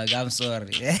sorry, dog. I'm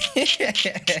sorry.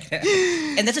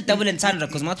 And that's a double entendre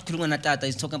because Matukhuluma na tata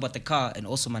is talking about the car and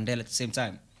also Mandela at the same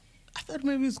time. I thought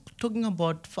maybe he's talking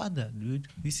about father, dude.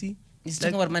 You see? He's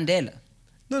talking about Mandela.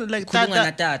 No, like Khuluma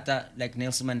na Tata. tata, like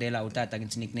Nelson Mandela or Tata,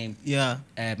 it's nickname. Yeah.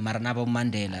 Maranabo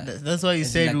Mandela. That's why you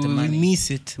As in, said like, the we money.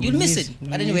 miss it. You'll miss it.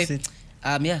 But anyway,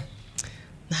 yeah.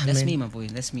 Nah, That's man. me, my boy.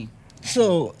 That's me.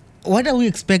 So, what are we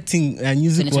expecting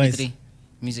music-wise? 2023.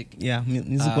 Music. Yeah,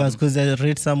 music-wise, because I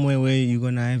read somewhere where you're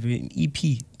going to have an EP.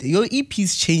 Your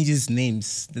EPs changes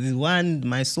names. There's one,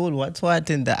 My Soul, What,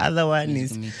 and the other one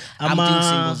is... I'm doing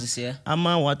singles this year.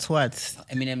 Ama What.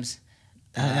 Eminem's.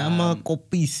 Ama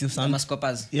Copies or something. Ama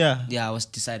Scopas. Yeah. Yeah, I was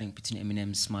deciding between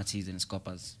Eminem's Smarties and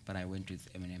Scopas, but I went with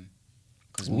Eminem.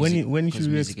 When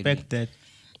should we expect that?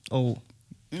 Oh.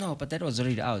 No, but that was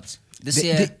already out. This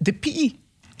year... The PE?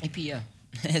 EP, yeah.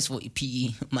 As for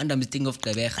PE, Mandam is thinking of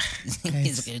Quebec.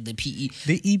 The PE.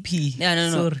 The EP. Yeah,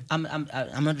 no. Sorry.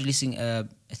 I'm not releasing a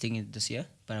thing this year,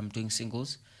 but I'm doing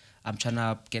singles. I'm trying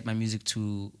to get my music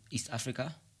to East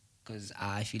Africa because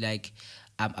I feel like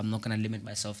I'm not gonna limit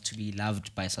myself to be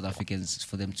loved by South Africans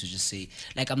for them to just say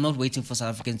I'm not waiting for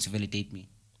South Africans to validate me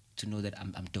to know that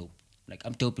I'm dope. Like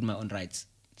I'm dope in my own rights.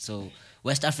 So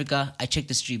West Africa, I check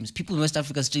the streams. People in West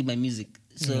Africa stream my music,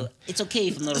 so it's okay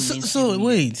if I'm not on mainstream. So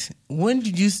wait, when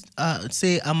did you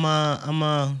say I'm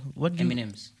what?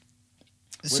 Eminem's.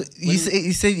 So you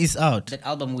said it's out. That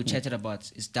album we chatted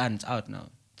about is done. It's out now.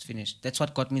 It's finished. That's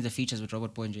what got me the features with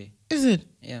Robert Bonje. Is it?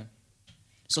 Yeah.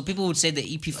 So people would say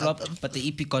the EP flopped, but the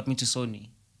EP got me to Sony.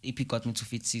 The EP got me to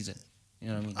Fit Season. You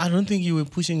know what I mean? I don't think you were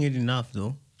pushing it enough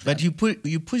though. But you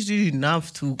pushed it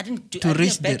enough to I didn't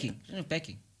reach have backing. I didn't have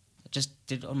backing. I just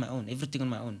did it on my own. Everything on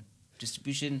my own.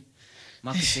 Distribution,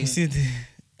 marketing.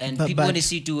 And people when they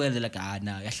see it do well, they're like,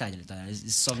 nah,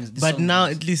 this song is. But now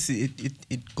at least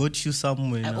it got you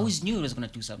somewhere. I always knew it was gonna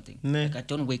do something. Nah. Like I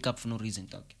don't wake up for no reason,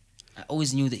 dog. I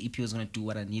always knew the EP was gonna do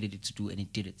what I needed it to do, and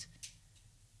it did it.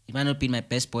 It might not be my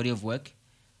best body of work,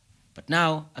 But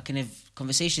now I can have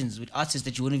conversations with artists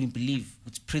that you wouldn't even believe.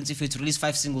 With Prince, if you were to release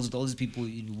 5 singles with all these people,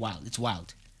 it'd be wild. It's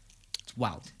wild. It's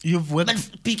wild. You've worked.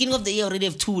 But beginning of the year already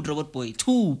have 2 with Robot Boy.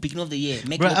 2 beginning of the year.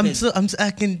 Make Bro, Lopez.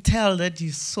 I can tell that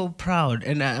you're so proud,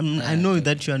 and I know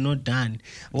that you are not done.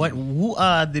 Who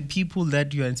are the people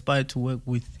that you are inspired to work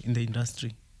with in the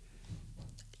industry?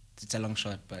 It's a long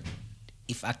shot, but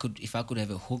if I could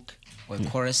have a hook or a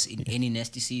chorus in any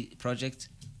Nasty C project,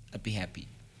 I'd be happy.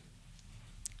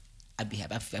 I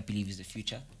believe he's the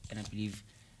future, and I believe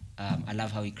I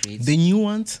love how he creates. The new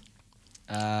ones?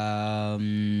 The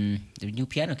new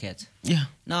Piano Cat. Yeah.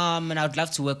 No, I mean, I would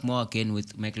love to work more again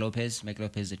with Mike Lopez. Mike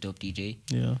Lopez is a dope DJ.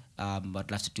 Yeah. But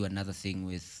I'd love to do another thing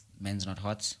with Men's Not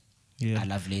Hot. Yeah. I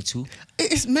love Letu.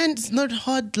 Is Men's Not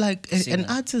Hot like an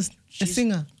artist, a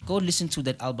singer? Go listen to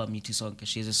that album, Yuti song, because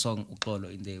she has a song,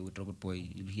 Uklolo, in there with Robert Boy.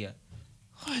 You'll hear.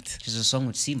 What? She has a song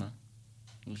with Sima.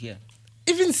 You'll hear.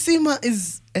 Even Sima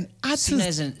is an artist. Sima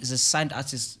is a signed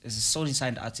artist, is a Sony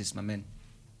signed artist, my man.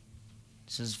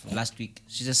 This was last week.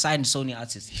 She's a signed Sony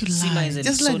artist. You Sima lie. is a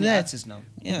Just Sony like that. artist now.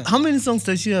 Yeah. How many songs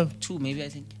does she have? 2 maybe, I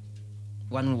think.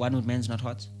 One with Men's Not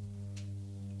Hot.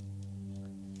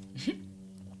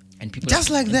 And people Just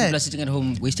like that. People are sitting at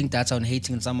home wasting data on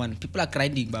hating on someone. People are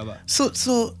grinding, Baba.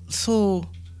 So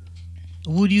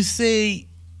would you say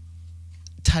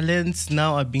talents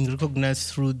now are being recognized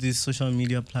through these social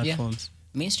media platforms?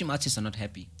 Mainstream artists are not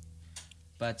happy.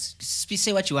 But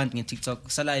say what you want in TikTok.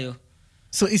 Salayo.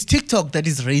 So it's TikTok that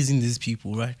is raising these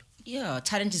people, right? Yeah,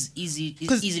 talent is easily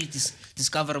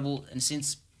discoverable, and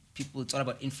since people, it's all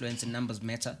about influence and numbers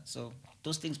matter, so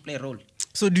those things play a role.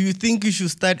 So do you think you should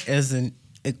start as a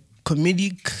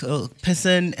comedic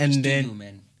person and Just then... do you,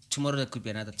 man. Tomorrow there could be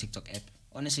another TikTok app.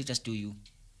 Honestly, just do you.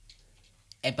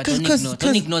 But 'Cause-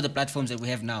 don't ignore the platforms that we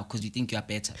have now because you think you are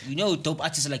better. You know, dope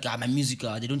artists are like, my music,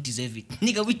 they don't deserve it.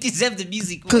 Nigga, we deserve the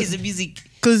music. Where is the music?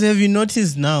 Because have you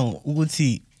noticed now,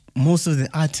 Uguti, most of the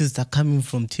artists are coming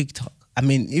from TikTok. I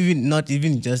mean, not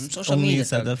even just Social only media, in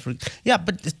South dog. Africa. Yeah,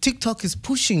 but the TikTok is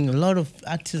pushing a lot of That's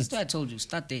artists. why I told you,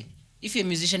 start there. If you're a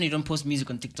musician, you don't post music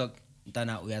on TikTok,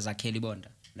 then we are Kelly Bonda.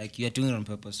 Like, you're doing it on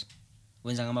purpose.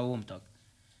 When Zangama talk.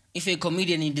 If you're a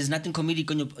comedian and there's nothing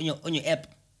comedic on your app,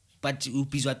 but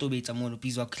upizwa tobe tamono,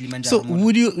 upizwa Kilimanjaro. So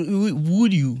would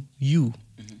you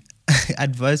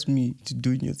advise me to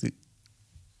do music?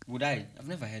 Would I? I've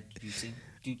never heard you sing.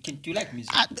 Do you like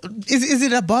music? Is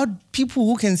it about people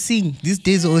who can sing these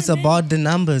days, or it's about the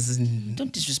numbers?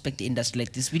 Don't disrespect the industry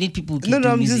like this. We need people who can No, do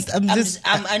I'm music. just-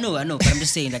 I know, but I'm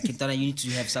just saying, like, you need to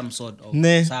have some sort of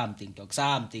Nah. something, dog,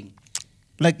 something.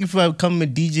 Like if I become a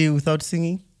DJ without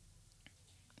singing,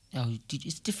 Oh,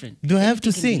 it's different. Do I have to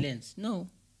Everything can sing? be lens. No.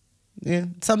 yeah,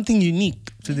 something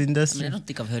unique to the I industry. mean, I don't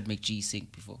think I've heard McG sing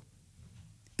before.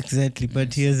 Exactly,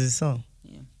 but here's his song.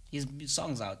 Yeah. His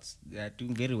songs out. They're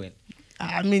doing very well.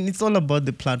 I mean, it's all about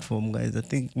the platform, guys. I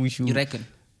think we should. You reckon?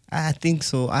 I think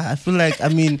so. I feel like, I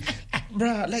mean,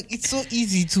 bruh, like it's so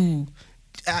easy to.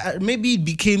 Maybe it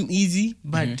became easy,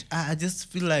 but I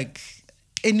just feel like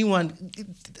anyone.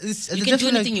 You can do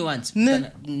anything you want. Nah.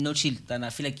 No chill. Then I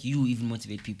feel like you even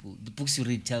motivate people. The books you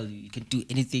read tell you can do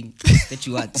anything that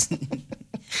you want.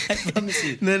 I promise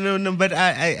you. No, but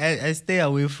I stay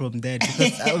away from that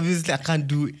because obviously I can't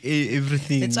do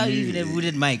everything. That's how you even have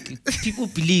Wooded Mike. People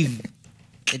believe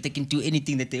that they can do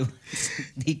anything that they want.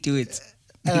 They do it.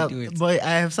 They do it. Boy,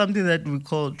 I have something that we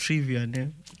call trivia. Ne?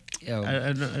 Yo,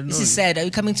 I know. this is sad. Are we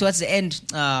coming towards the end?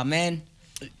 Ah, man.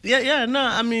 Yeah. No,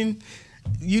 I mean,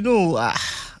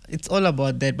 it's all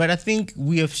about that. But I think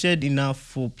we have shared enough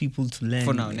for people to learn.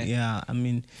 For now, ne? Yeah, I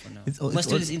mean, We must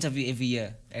do this interview every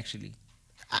year, actually.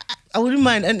 I wouldn't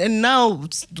mind. And now,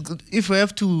 if we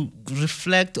have to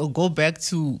reflect or go back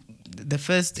to the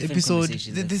first Different episode,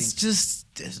 conversations, I there's think.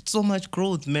 just so much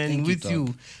growth, man, Thank you, with dog.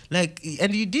 you. Like,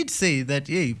 and you did say that,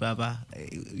 hey, Baba,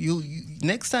 you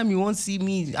next time you won't see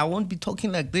me, I won't be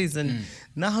talking like this. And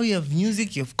now you have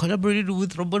music, you've collaborated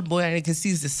with Robert Boy, and I can see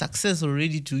it's a success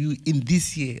already to you in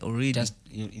this year already. Just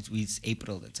it's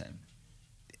April that time.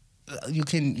 You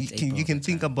can April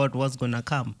think about what's gonna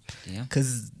come. Yeah.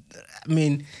 Because I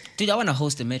mean, Dude, I want to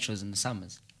host the Metros in the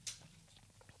summers.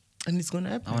 and it's gonna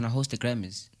happen. I want to host the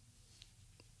Grammys.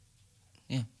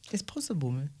 Yeah. It's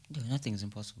possible, man. Yo, nothing's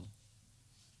impossible.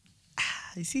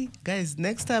 You see, guys,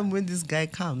 next time when this guy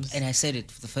comes, And I said it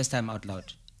for the first time out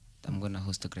loud. I'm going to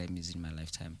host the Grammys in my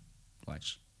lifetime.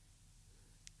 Watch.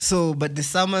 so but the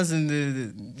summers and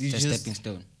you It's a just stepping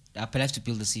stone. I have to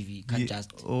build the CV. Can't Yeah.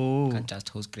 just Oh. can't just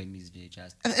host Grammys. They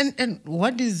just and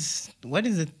what is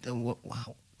it?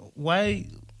 Why?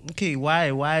 Okay, why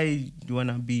do you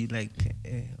wanna be like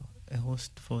a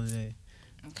host for the?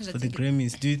 'Cause I for the think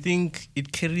Grammys. Do you think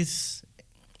it carries?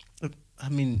 I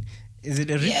mean, is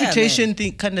it a Yeah, reputation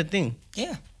thing, kind of thing?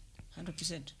 Yeah,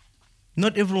 100%.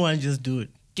 Not everyone just do it.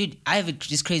 Dude, I have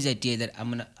this crazy idea that I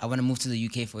want to move to the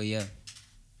UK for a year.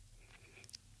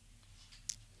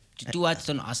 To do what?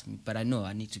 Don't ask me, but I know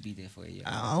I need to be there for a year.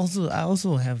 I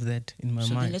also have that in my So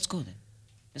then mind. let's go then.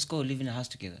 Let's go live in a house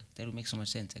together. That would make so much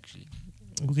sense, actually.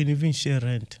 We can even share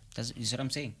rent. That's what I'm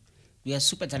saying. We are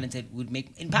super talented. Would make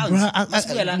in pounds.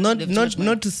 Bruh,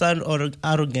 not to sound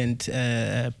arrogant,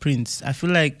 Prince. I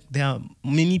feel like there are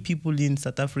many people in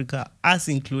South Africa, us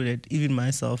included, even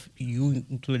myself, you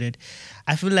included.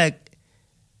 I feel like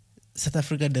South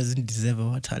Africa doesn't deserve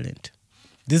our talent.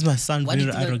 This must sound What do very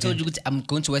you think I told arrogant. you? I'm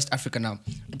going to West Africa now.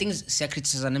 I think it's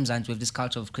criticism. We have this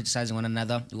culture of criticizing one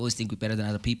another. We always think we're better than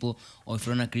other people, or if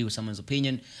we don't agree with someone's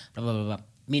opinion, blah blah blah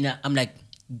blah. I'm like,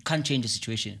 you can't change the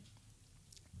situation.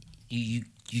 You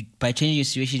by changing your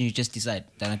situation, you just decide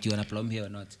that you want to plumb here or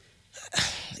not.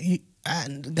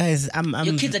 And guys,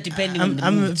 Your kids are depending on the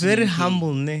I'm move to very the UK.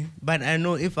 humble, ne? But I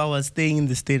know if I was staying in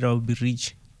the state, I would be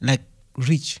rich. Like,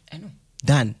 rich. I know.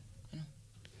 Done.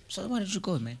 So why don't you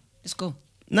go, man? Let's go.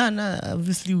 No,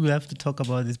 obviously we have to talk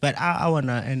about this, but I want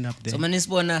to end up there. So man, I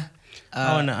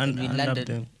want to end up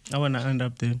there. I want to end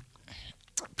up there.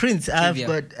 Prince,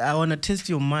 Trivia. I want to test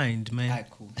your mind, man. Alright,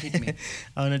 cool. Hit me.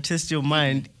 I want to test your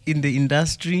mind in the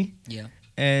industry Yeah.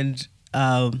 and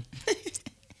Why am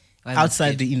I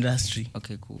outside scared? the industry.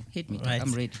 Okay, cool. Hit me. Right.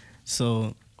 I'm ready.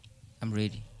 So I'm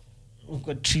ready. we've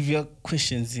got trivia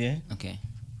questions here. Okay.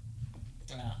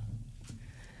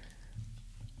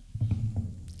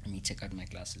 Let me take out my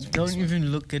glasses. Don't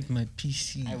even look at my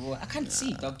PC. I can't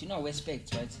see, dog. Do you know I wear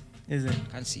specs, right? Is it?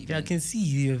 Can't see. Yeah, I man. can see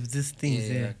you have these things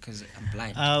Yeah, here. because I'm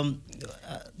blind.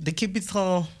 The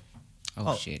capital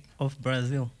oh shit. of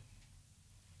Brazil.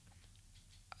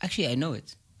 Actually, I know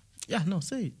it. Yeah, no,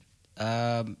 say it.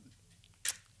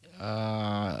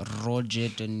 Roger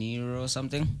De Niro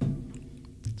something.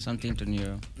 Something De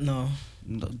Niro. No.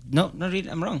 No, not really.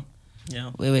 I'm wrong.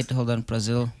 Yeah. Wait, hold on.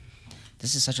 Brazil.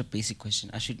 This is such a basic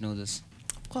question. I should know this.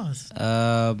 Of course.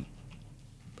 And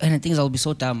the things I'll be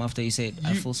so dumb after you say it.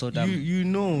 I feel so dumb. You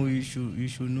know you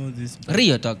should know this. but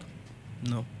Rio, dog.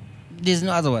 No. There's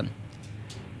no other one.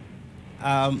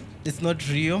 It's not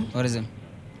Rio. What is it?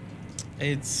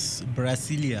 It's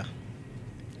Brasilia.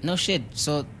 No shit.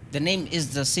 So the name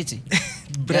is the city.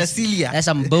 Brasilia. That's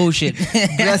some bullshit.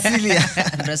 Brasilia.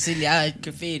 Brasilia.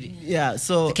 Kafiri. Yeah.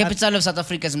 So The capital of South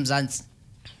Africa is Mzansi.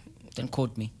 Don't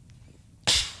quote me.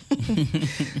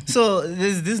 so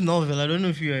there's this novel. I don't know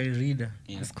if you're a reader.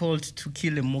 Yeah. It's called To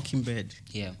Kill a Mockingbird.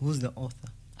 Yeah. Who's the author?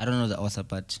 I don't know the author,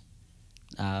 but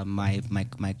my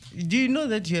Do you know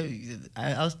that I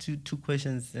asked you 2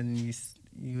 questions and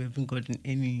you haven't gotten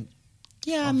any?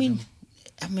 yeah. I mean,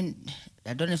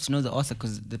 I don't have to know the author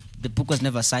because the book was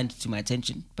never assigned to my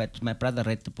attention. But my brother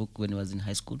read the book when he was in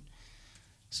high school.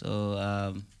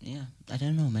 So yeah, I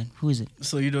don't know, man. Who is it?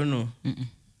 So you don't know?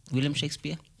 William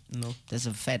Shakespeare. No. That's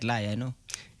a fat lie. I know.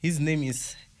 His name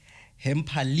is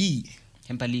Hempali.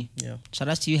 Hempali. Yeah. Shout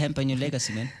out to you, Hemp, and your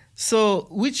legacy, man. So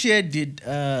which year did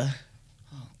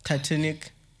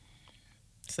Titanic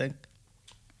sink?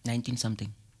 19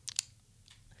 something.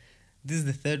 This is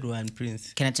the 3rd one,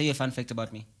 Prince. Can I tell you a fun fact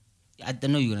about me? I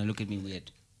don't know you're gonna look at me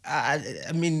weird.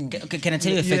 I mean, Okay, can I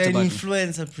tell you a you're fact an about me?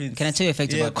 influencer, Prince. Can I tell you a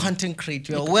fact You're about me? a content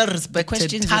creator. You're The well respected,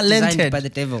 questions were designed talented. by the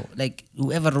devil. Like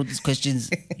whoever wrote these questions,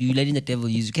 you letting the devil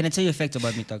use you. Can I tell you a fact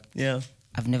about me, Doc? Yeah.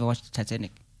 I've never watched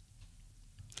Titanic,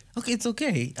 Okay, it's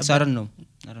okay. so I don't know.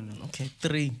 Okay,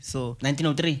 3. So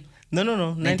 1903. no.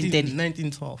 1910.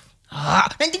 1912.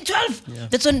 1912. Yeah.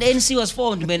 That's when the NC was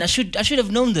formed, man. I should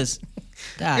have known this.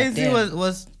 God NC damn.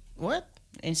 was what?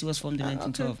 NC was formed in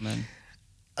 1912, man.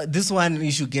 This one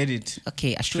you should get it.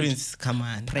 Okay, I should. Prince, come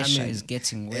on. Pressure is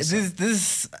getting worse.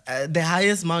 This the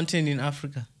highest mountain in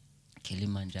Africa.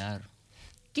 Kilimanjaro.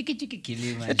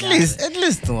 Kilimanjaro. At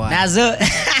least one. Nazo.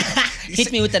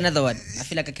 Hit me with another one. I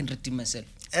feel like I can redeem myself.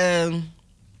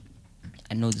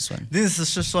 I know this one. This is a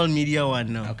social media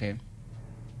one now. Okay.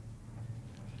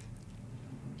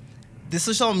 The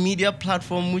social media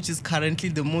platform which is currently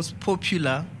the most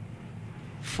popular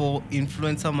for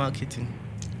influencer marketing.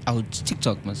 Oh,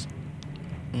 TikTok, must.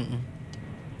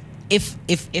 If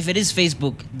it is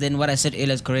Facebook, then what I said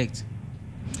earlier is correct.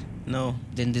 No.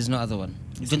 Then there's no other one.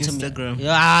 It's Don't tell me- Instagram.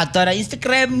 Yeah, thought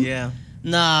Instagram. Yeah.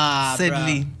 Nah,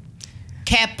 Sadly. bruh.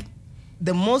 Cap.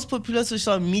 The most popular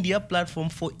social media platform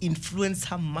for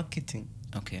influencer marketing.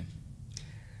 Okay.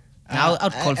 Now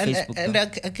I'd call and, Facebook. And though.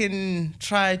 I can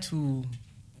try to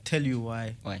tell you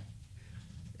why. Why?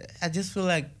 I just feel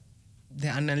like the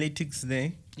analytics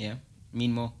there. Yeah.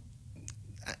 Mean more.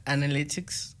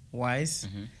 analytics wise,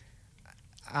 Mm-hmm.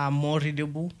 are more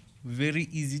readable, very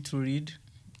easy to read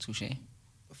Touche.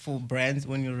 for brands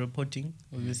when you're reporting.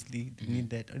 Obviously, you need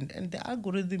that. And the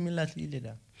algorithm is like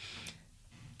that.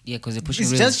 Yeah, because they're pushing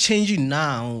It's reels. just changing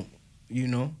now, you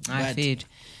know. I but feel.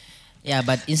 Yeah,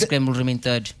 but Instagram will remain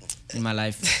third in my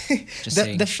life. Just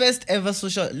saying. the first ever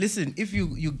social. Listen, if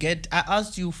you get, I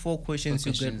asked you 4 questions,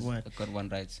 you Questions, get one. I got one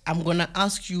right. I'm gonna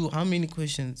ask you how many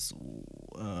questions.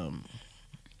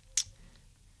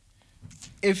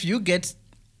 If you get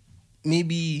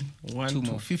maybe 1 2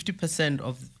 to more. 50%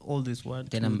 of all this one,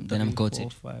 Then two, I'm three,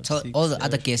 goated. 4, 5, Tell 6, all the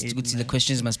other 7, guests 8, to see the 9,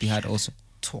 questions must be hard also.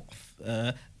 12.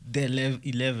 They're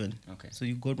 11. Okay. So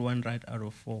you got 1 right out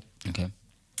of 4. Okay.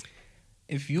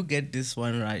 If you get this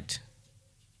one right,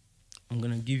 I'm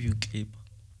gonna give you clip.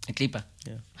 A clipper.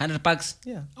 Yeah. $100.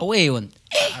 Yeah. Away one.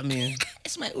 I mean,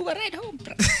 It's my Uber ride home,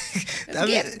 bro.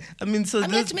 I mean, so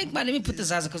I'm here this. to make money. Let me put the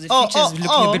Zaza because the Oh, future's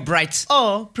looking a bit bright.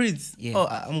 Oh, Prince. Yeah. Oh,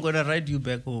 I'm gonna ride you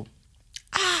back home.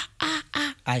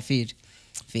 I feed.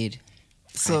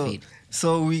 So, I feed.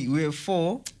 so we're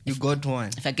 4. You got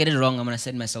 1. If I get it wrong, I'm gonna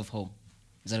send myself home.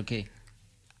 Is that okay?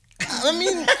 I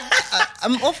mean,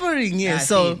 I'm offering here. I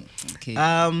So, feel. Okay.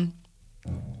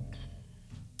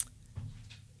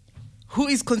 who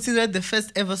is considered the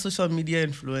first ever social media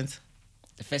influencer?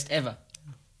 The first ever.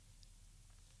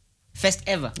 First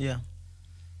ever. Yeah.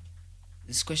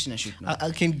 This question I should know. I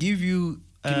can give you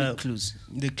Give me clues.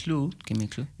 the clue. Give me a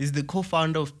clue. Is the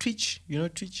co-founder of Twitch. You know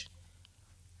Twitch?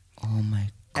 Oh my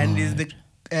god. And is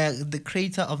the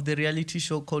creator of the reality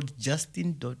show called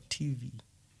Justin.tv.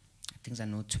 Things I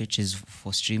know Twitch is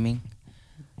for streaming.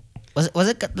 Was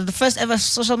it the first ever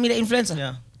social media influencer?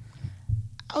 Yeah.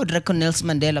 I would reckon Nelson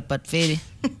Mandela, but fairly.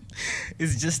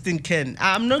 It's Justin Ken.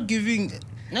 I'm not giving...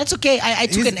 No, it's okay. I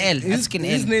took an L. I took an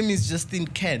His L. name is Justin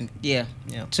Ken. Yeah.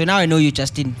 Yeah. So now I know you,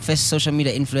 Justin, first social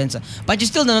media influencer. But you're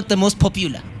still not the most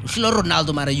popular. Ushilo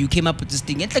Ronaldo, Mara, you came up with this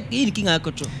thing. It's like king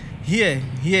Akocho. Hear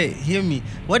me.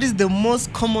 What is the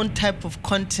most common type of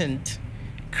content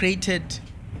created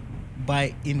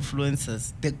by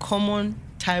influencers? The common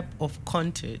type of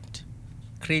content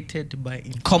created by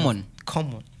influencers.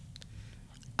 Common.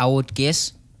 I would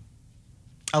guess.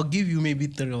 I'll give you maybe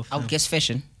 3 of I them. would guess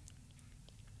fashion.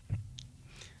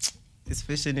 It's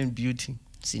fashion and beauty.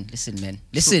 Listen, man.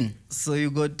 Listen. So you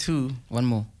got 2. One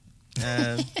more.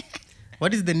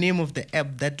 What is the name of the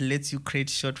app that lets you create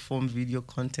short form video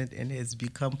content and has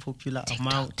become popular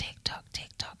among TikTok.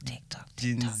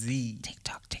 Gen Z?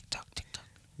 TikTok.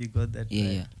 You got that? Yeah,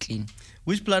 right. yeah. Clean.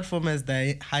 Which platform has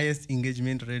the highest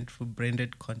engagement rate for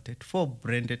branded content?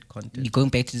 You're going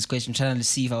back to this question, trying to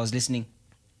see if I was listening.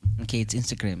 Okay, it's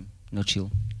Instagram. No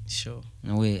chill. Sure.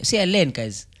 No way. See, I learned,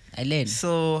 guys. I learned.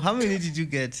 So how many did you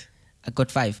get? I got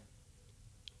 5.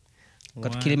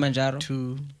 Got 1, Kilimanjaro.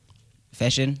 2,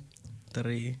 Fashion.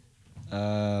 3.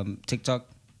 TikTok.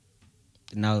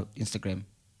 Now Instagram.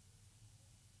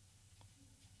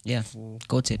 Yeah. 4.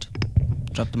 Got it.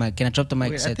 Drop the mic. Can I drop the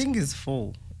mic? Wait, I set? think it's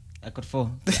 4. I got 4.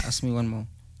 Ask me one more.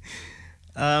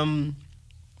 Um.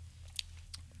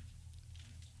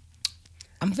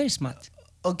 I'm very smart.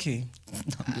 Okay.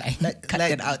 No, I'm lying. Cut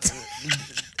that out.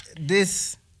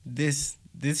 This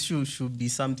should be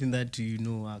something that you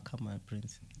know. Come on,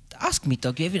 Prince. Ask me,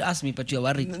 Talk. You haven't asked me, but you're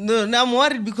worried. No, I'm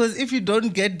worried because if you don't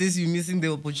get this, you're missing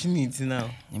the opportunity now.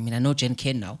 I mean, I know Jen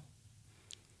Ken now.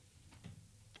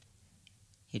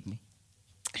 Hit me.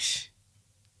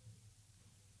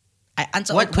 I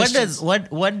answer all questions.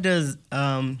 What does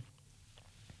ER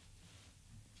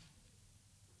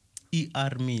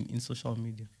mean in social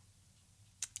media?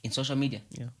 In social media?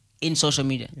 Yeah. In social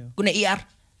media? Yeah. Kuna ER?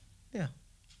 Yeah.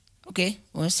 Okay.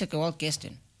 Well, let's take a wild guess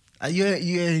then. You're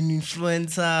an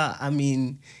influencer. I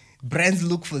mean, brands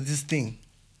look for this thing.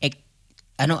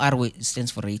 I know R stands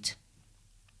for rate,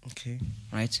 Okay.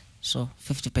 right? So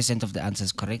 50% of the answer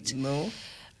is correct. No.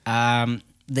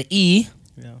 The E,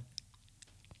 Yeah.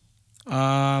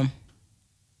 I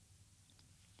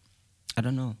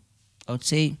don't know. I would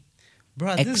say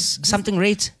Bro, something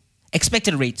rate.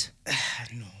 Expected rate.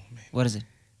 no, man. What is it?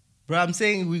 Bro, I'm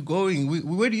saying we're going.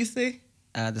 Where do you stay?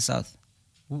 The South.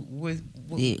 Where,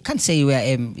 Yeah, can't say where I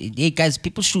am. Hey, guys,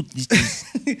 people shoot these days.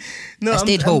 no, I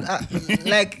stayed home.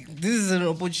 Like, this is an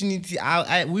opportunity.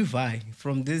 We vie.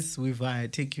 From this, we vie. I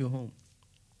take you home.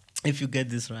 If you get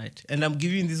this right. And I'm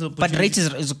giving this opportunity. But rate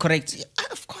is correct. Yeah,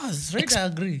 of course. Rate, I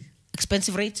agree.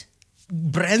 Expensive rate?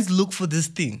 Brands look for this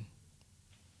thing.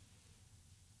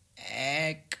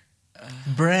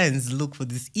 Brands look for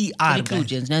this ER. Clue,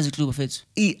 Jens. Nazi clue bafethu.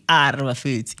 ER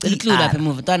bafethu. Clue lapha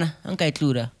emuva. Ntwana,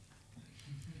 angikayicluda.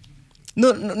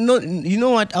 No. You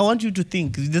know what? I want you to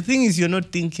think. The thing is, you're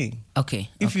not thinking. Okay.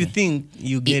 If you think,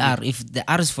 you get ER. it. If the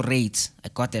R is for rate, I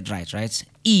got that right?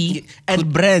 E.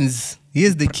 And brands.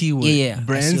 Here's the key word. Yeah.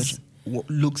 Brands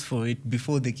looks for it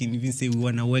before they can even say we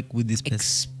want to work with this person.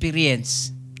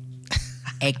 Experience.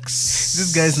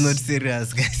 This guy's not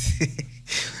serious, guys.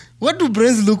 What do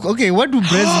brands look? Okay, what do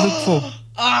brands look for?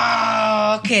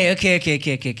 Oh, okay.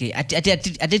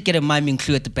 I did get a miming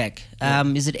clue at the back.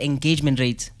 Is it engagement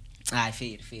rate?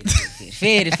 Fair.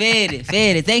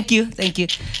 Thank you.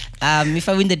 If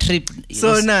I win the trip,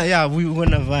 so now, we're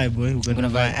gonna vibe, boy. We're gonna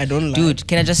vibe. I don't like. Dude,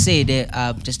 can I just say there?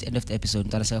 Just the end of the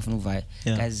episode. Yeah.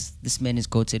 Guys, this man is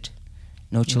goated.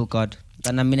 No chill God.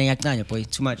 Boy,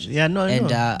 too much. Yeah, no.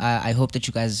 And I hope that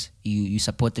you guys you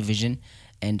support the vision.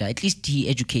 And at least he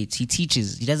educates, he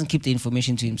teaches, he doesn't keep the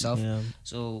information to himself. Yeah.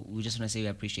 So we just want to say we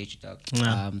appreciate you, dog.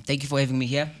 Yeah. Thank you for having me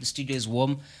here. The studio is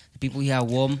warm. The people here are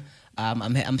warm.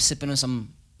 I'm sipping on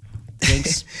some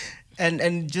drinks.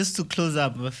 and just to close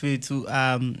up, not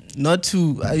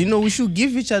to we should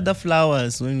give each other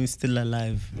flowers when we're still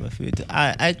alive.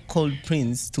 I called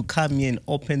Prince to come here and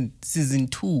open season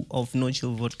 2 of No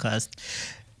Chill Podcast.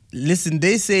 Listen,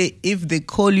 they say if they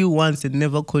call you once and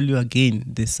never call you again,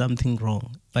 there's something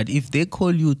wrong. But if they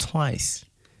call you twice,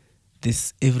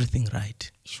 there's everything right.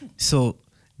 Sure. So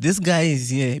this guy is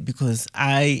here because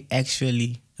I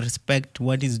actually respect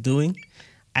what he's doing.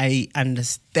 I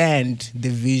understand the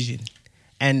vision.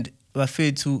 And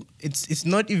it's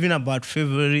not even about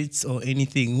favorites or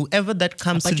anything. Whoever that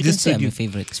comes to this studio, I'm your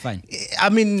favorite. It's fine. I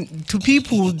mean, to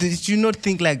people, they should not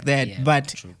think like that. Yeah, but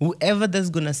true. Whoever that's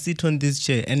gonna sit on this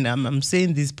chair, and I'm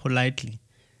saying this politely.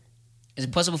 Is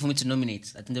it possible for me to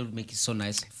nominate? I think that would make it so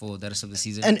nice for the rest of the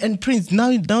season. And Prince, now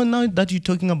that you're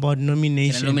talking about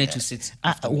nomination, can I nominate 2 seats?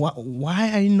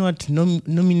 Why are you not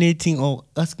nominating or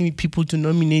asking people to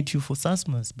nominate you for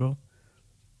SASMAS, bro?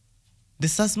 The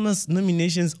SASMAS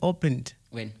nominations opened.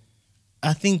 When?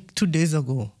 I think 2 days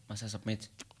ago. Must I submit?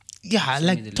 Yeah,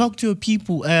 talk to your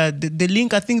people. The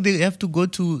link, I think they have to go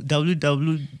to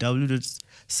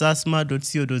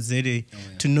www.sasma.co.za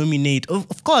to nominate.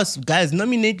 Of course, guys,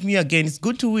 nominate me again. It's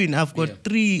good to win. I've got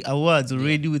 3 awards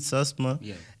already with SASMA.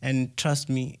 Yeah. And trust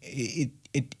me,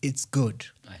 it's good.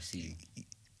 I see.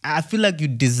 I feel like you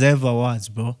deserve awards,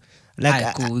 bro.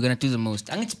 Cool. We're gonna do the most.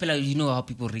 I'm going to tell you know how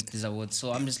people rate these awards.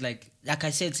 So I'm just like I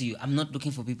said to you, I'm not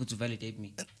looking for people to validate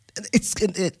me.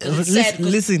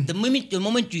 Listen. The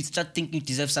moment you start thinking you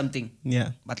deserve something,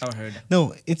 but I heard.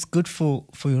 No, it's good for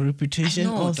your reputation. I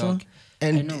know, also. Dog.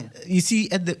 And I know. You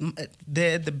see at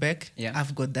the back,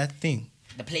 I've got that thing.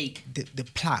 The plague. The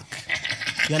plaque.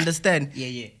 You understand?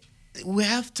 Yeah. We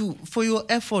have to, for your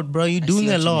effort, bro. You're doing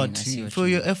a lot. For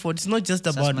your effort, it's not just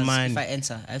about mine. If I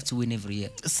enter, I have to win every year.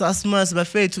 SASMAS, but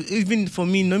fair to even for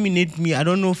me, nominate me. I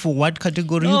don't know for what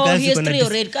category you guys are gonna. No, he has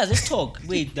 3 already. Guys, let's talk.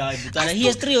 Wait, he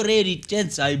has 3 already.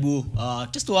 Just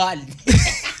one.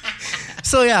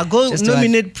 So go just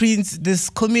nominate Prince. There's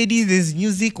comedy, there's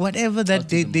music, whatever that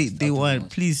they want.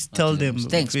 Please tell them.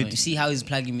 Thanks, man. You see how he's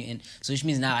plugging me in. So which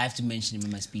means now I have to mention him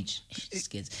in my speech. This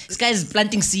guy is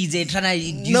planting seeds. They're trying to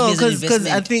use me as an investment. Because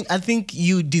I think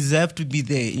you deserve to be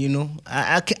there. You know,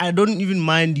 I don't even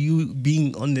mind you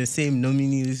being on the same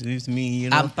nominees with me. You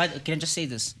know. But can I just say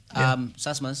this?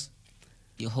 SASMAS,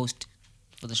 your host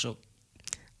for the show.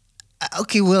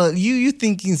 Okay, well, you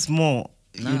thinking small.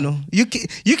 Nah. You know, you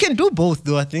can do both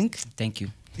though. I think. Thank you.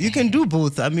 You can do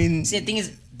both. I mean, see, the thing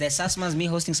is, the SASMAS, me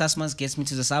hosting SASMAS gets me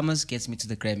to the Summers, gets me to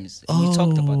the Grammys. We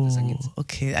talked about this.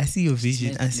 Okay, I see your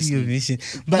vision.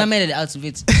 But I made it out of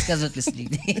it. This guy's not listening.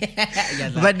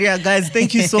 But guys,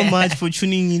 thank you so much for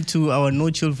tuning into our No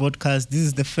Chill podcast. This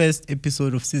is the first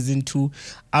episode of season 2.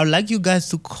 I would like you guys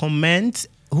to comment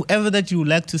whoever that you would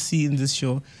like to see in this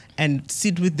show and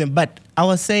sit with them. But I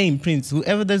was saying, Prince,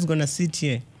 whoever that's gonna sit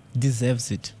here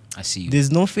deserves it. I see you.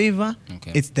 There's no favor.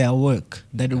 Okay. It's their work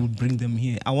that will bring them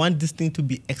here. I want this thing to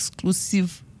be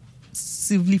exclusively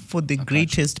for the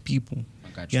greatest people.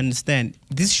 You understand?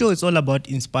 This show is all about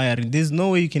inspiring. There's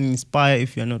no way you can inspire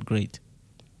if you're not great.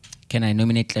 Can I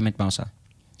nominate Clement Mausa?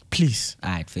 Please.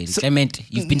 All right, fair. So, Clement,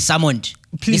 you've been summoned.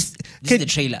 Please. This is the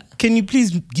trailer. Can you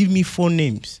please give me 4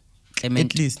 names?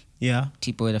 Clement. At least. Yeah.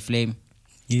 Tipo with a Flame.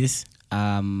 Yes.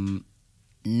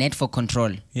 Net for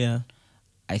Control. Yeah.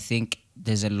 I think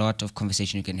there's a lot of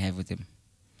conversation you can have with him.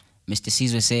 Mr.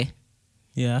 Sizwe,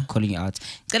 calling you out.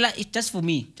 Just for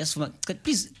me,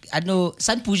 please, I know,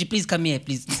 San Puji, please come here,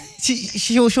 please.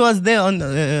 she was there on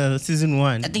season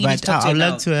 1. I think you need to talk to I would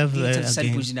now. like to have San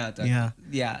Puji now.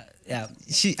 Yeah. Yeah.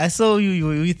 I saw you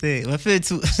were with her.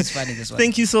 It's funny, this one.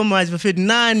 Thank you so much.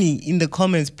 Nani, in the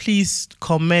comments, please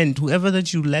comment whoever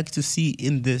that you like to see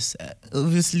in this.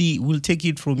 Obviously, we'll take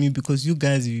it from you because you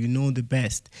guys, you know the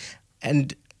best.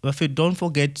 And don't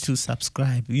forget to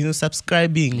subscribe.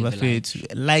 Subscribing,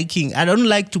 liking. I don't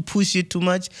like to push it too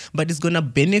much, but it's gonna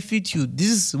benefit you.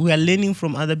 We are learning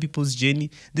from other people's journey.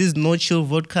 This is No Chill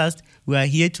Vodcast. We are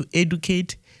here to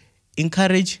educate,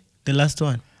 encourage. The last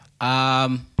one.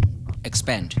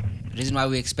 Expand. The reason why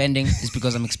we're expanding is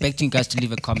because I'm expecting you guys to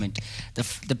leave a comment.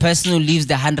 The person who leaves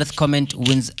the 100th comment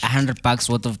wins $100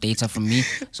 worth of data from me.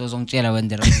 So Zongchela when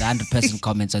there are the 100%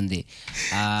 comments on there.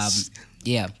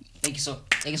 Yeah. Thank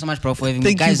you so much, bro, for having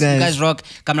me. Guys, you guys rock.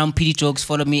 Come down, PD Jokes.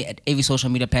 Follow me at every social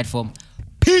media platform.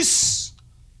 Peace.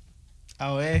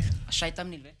 Away. Shai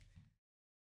thumbnail,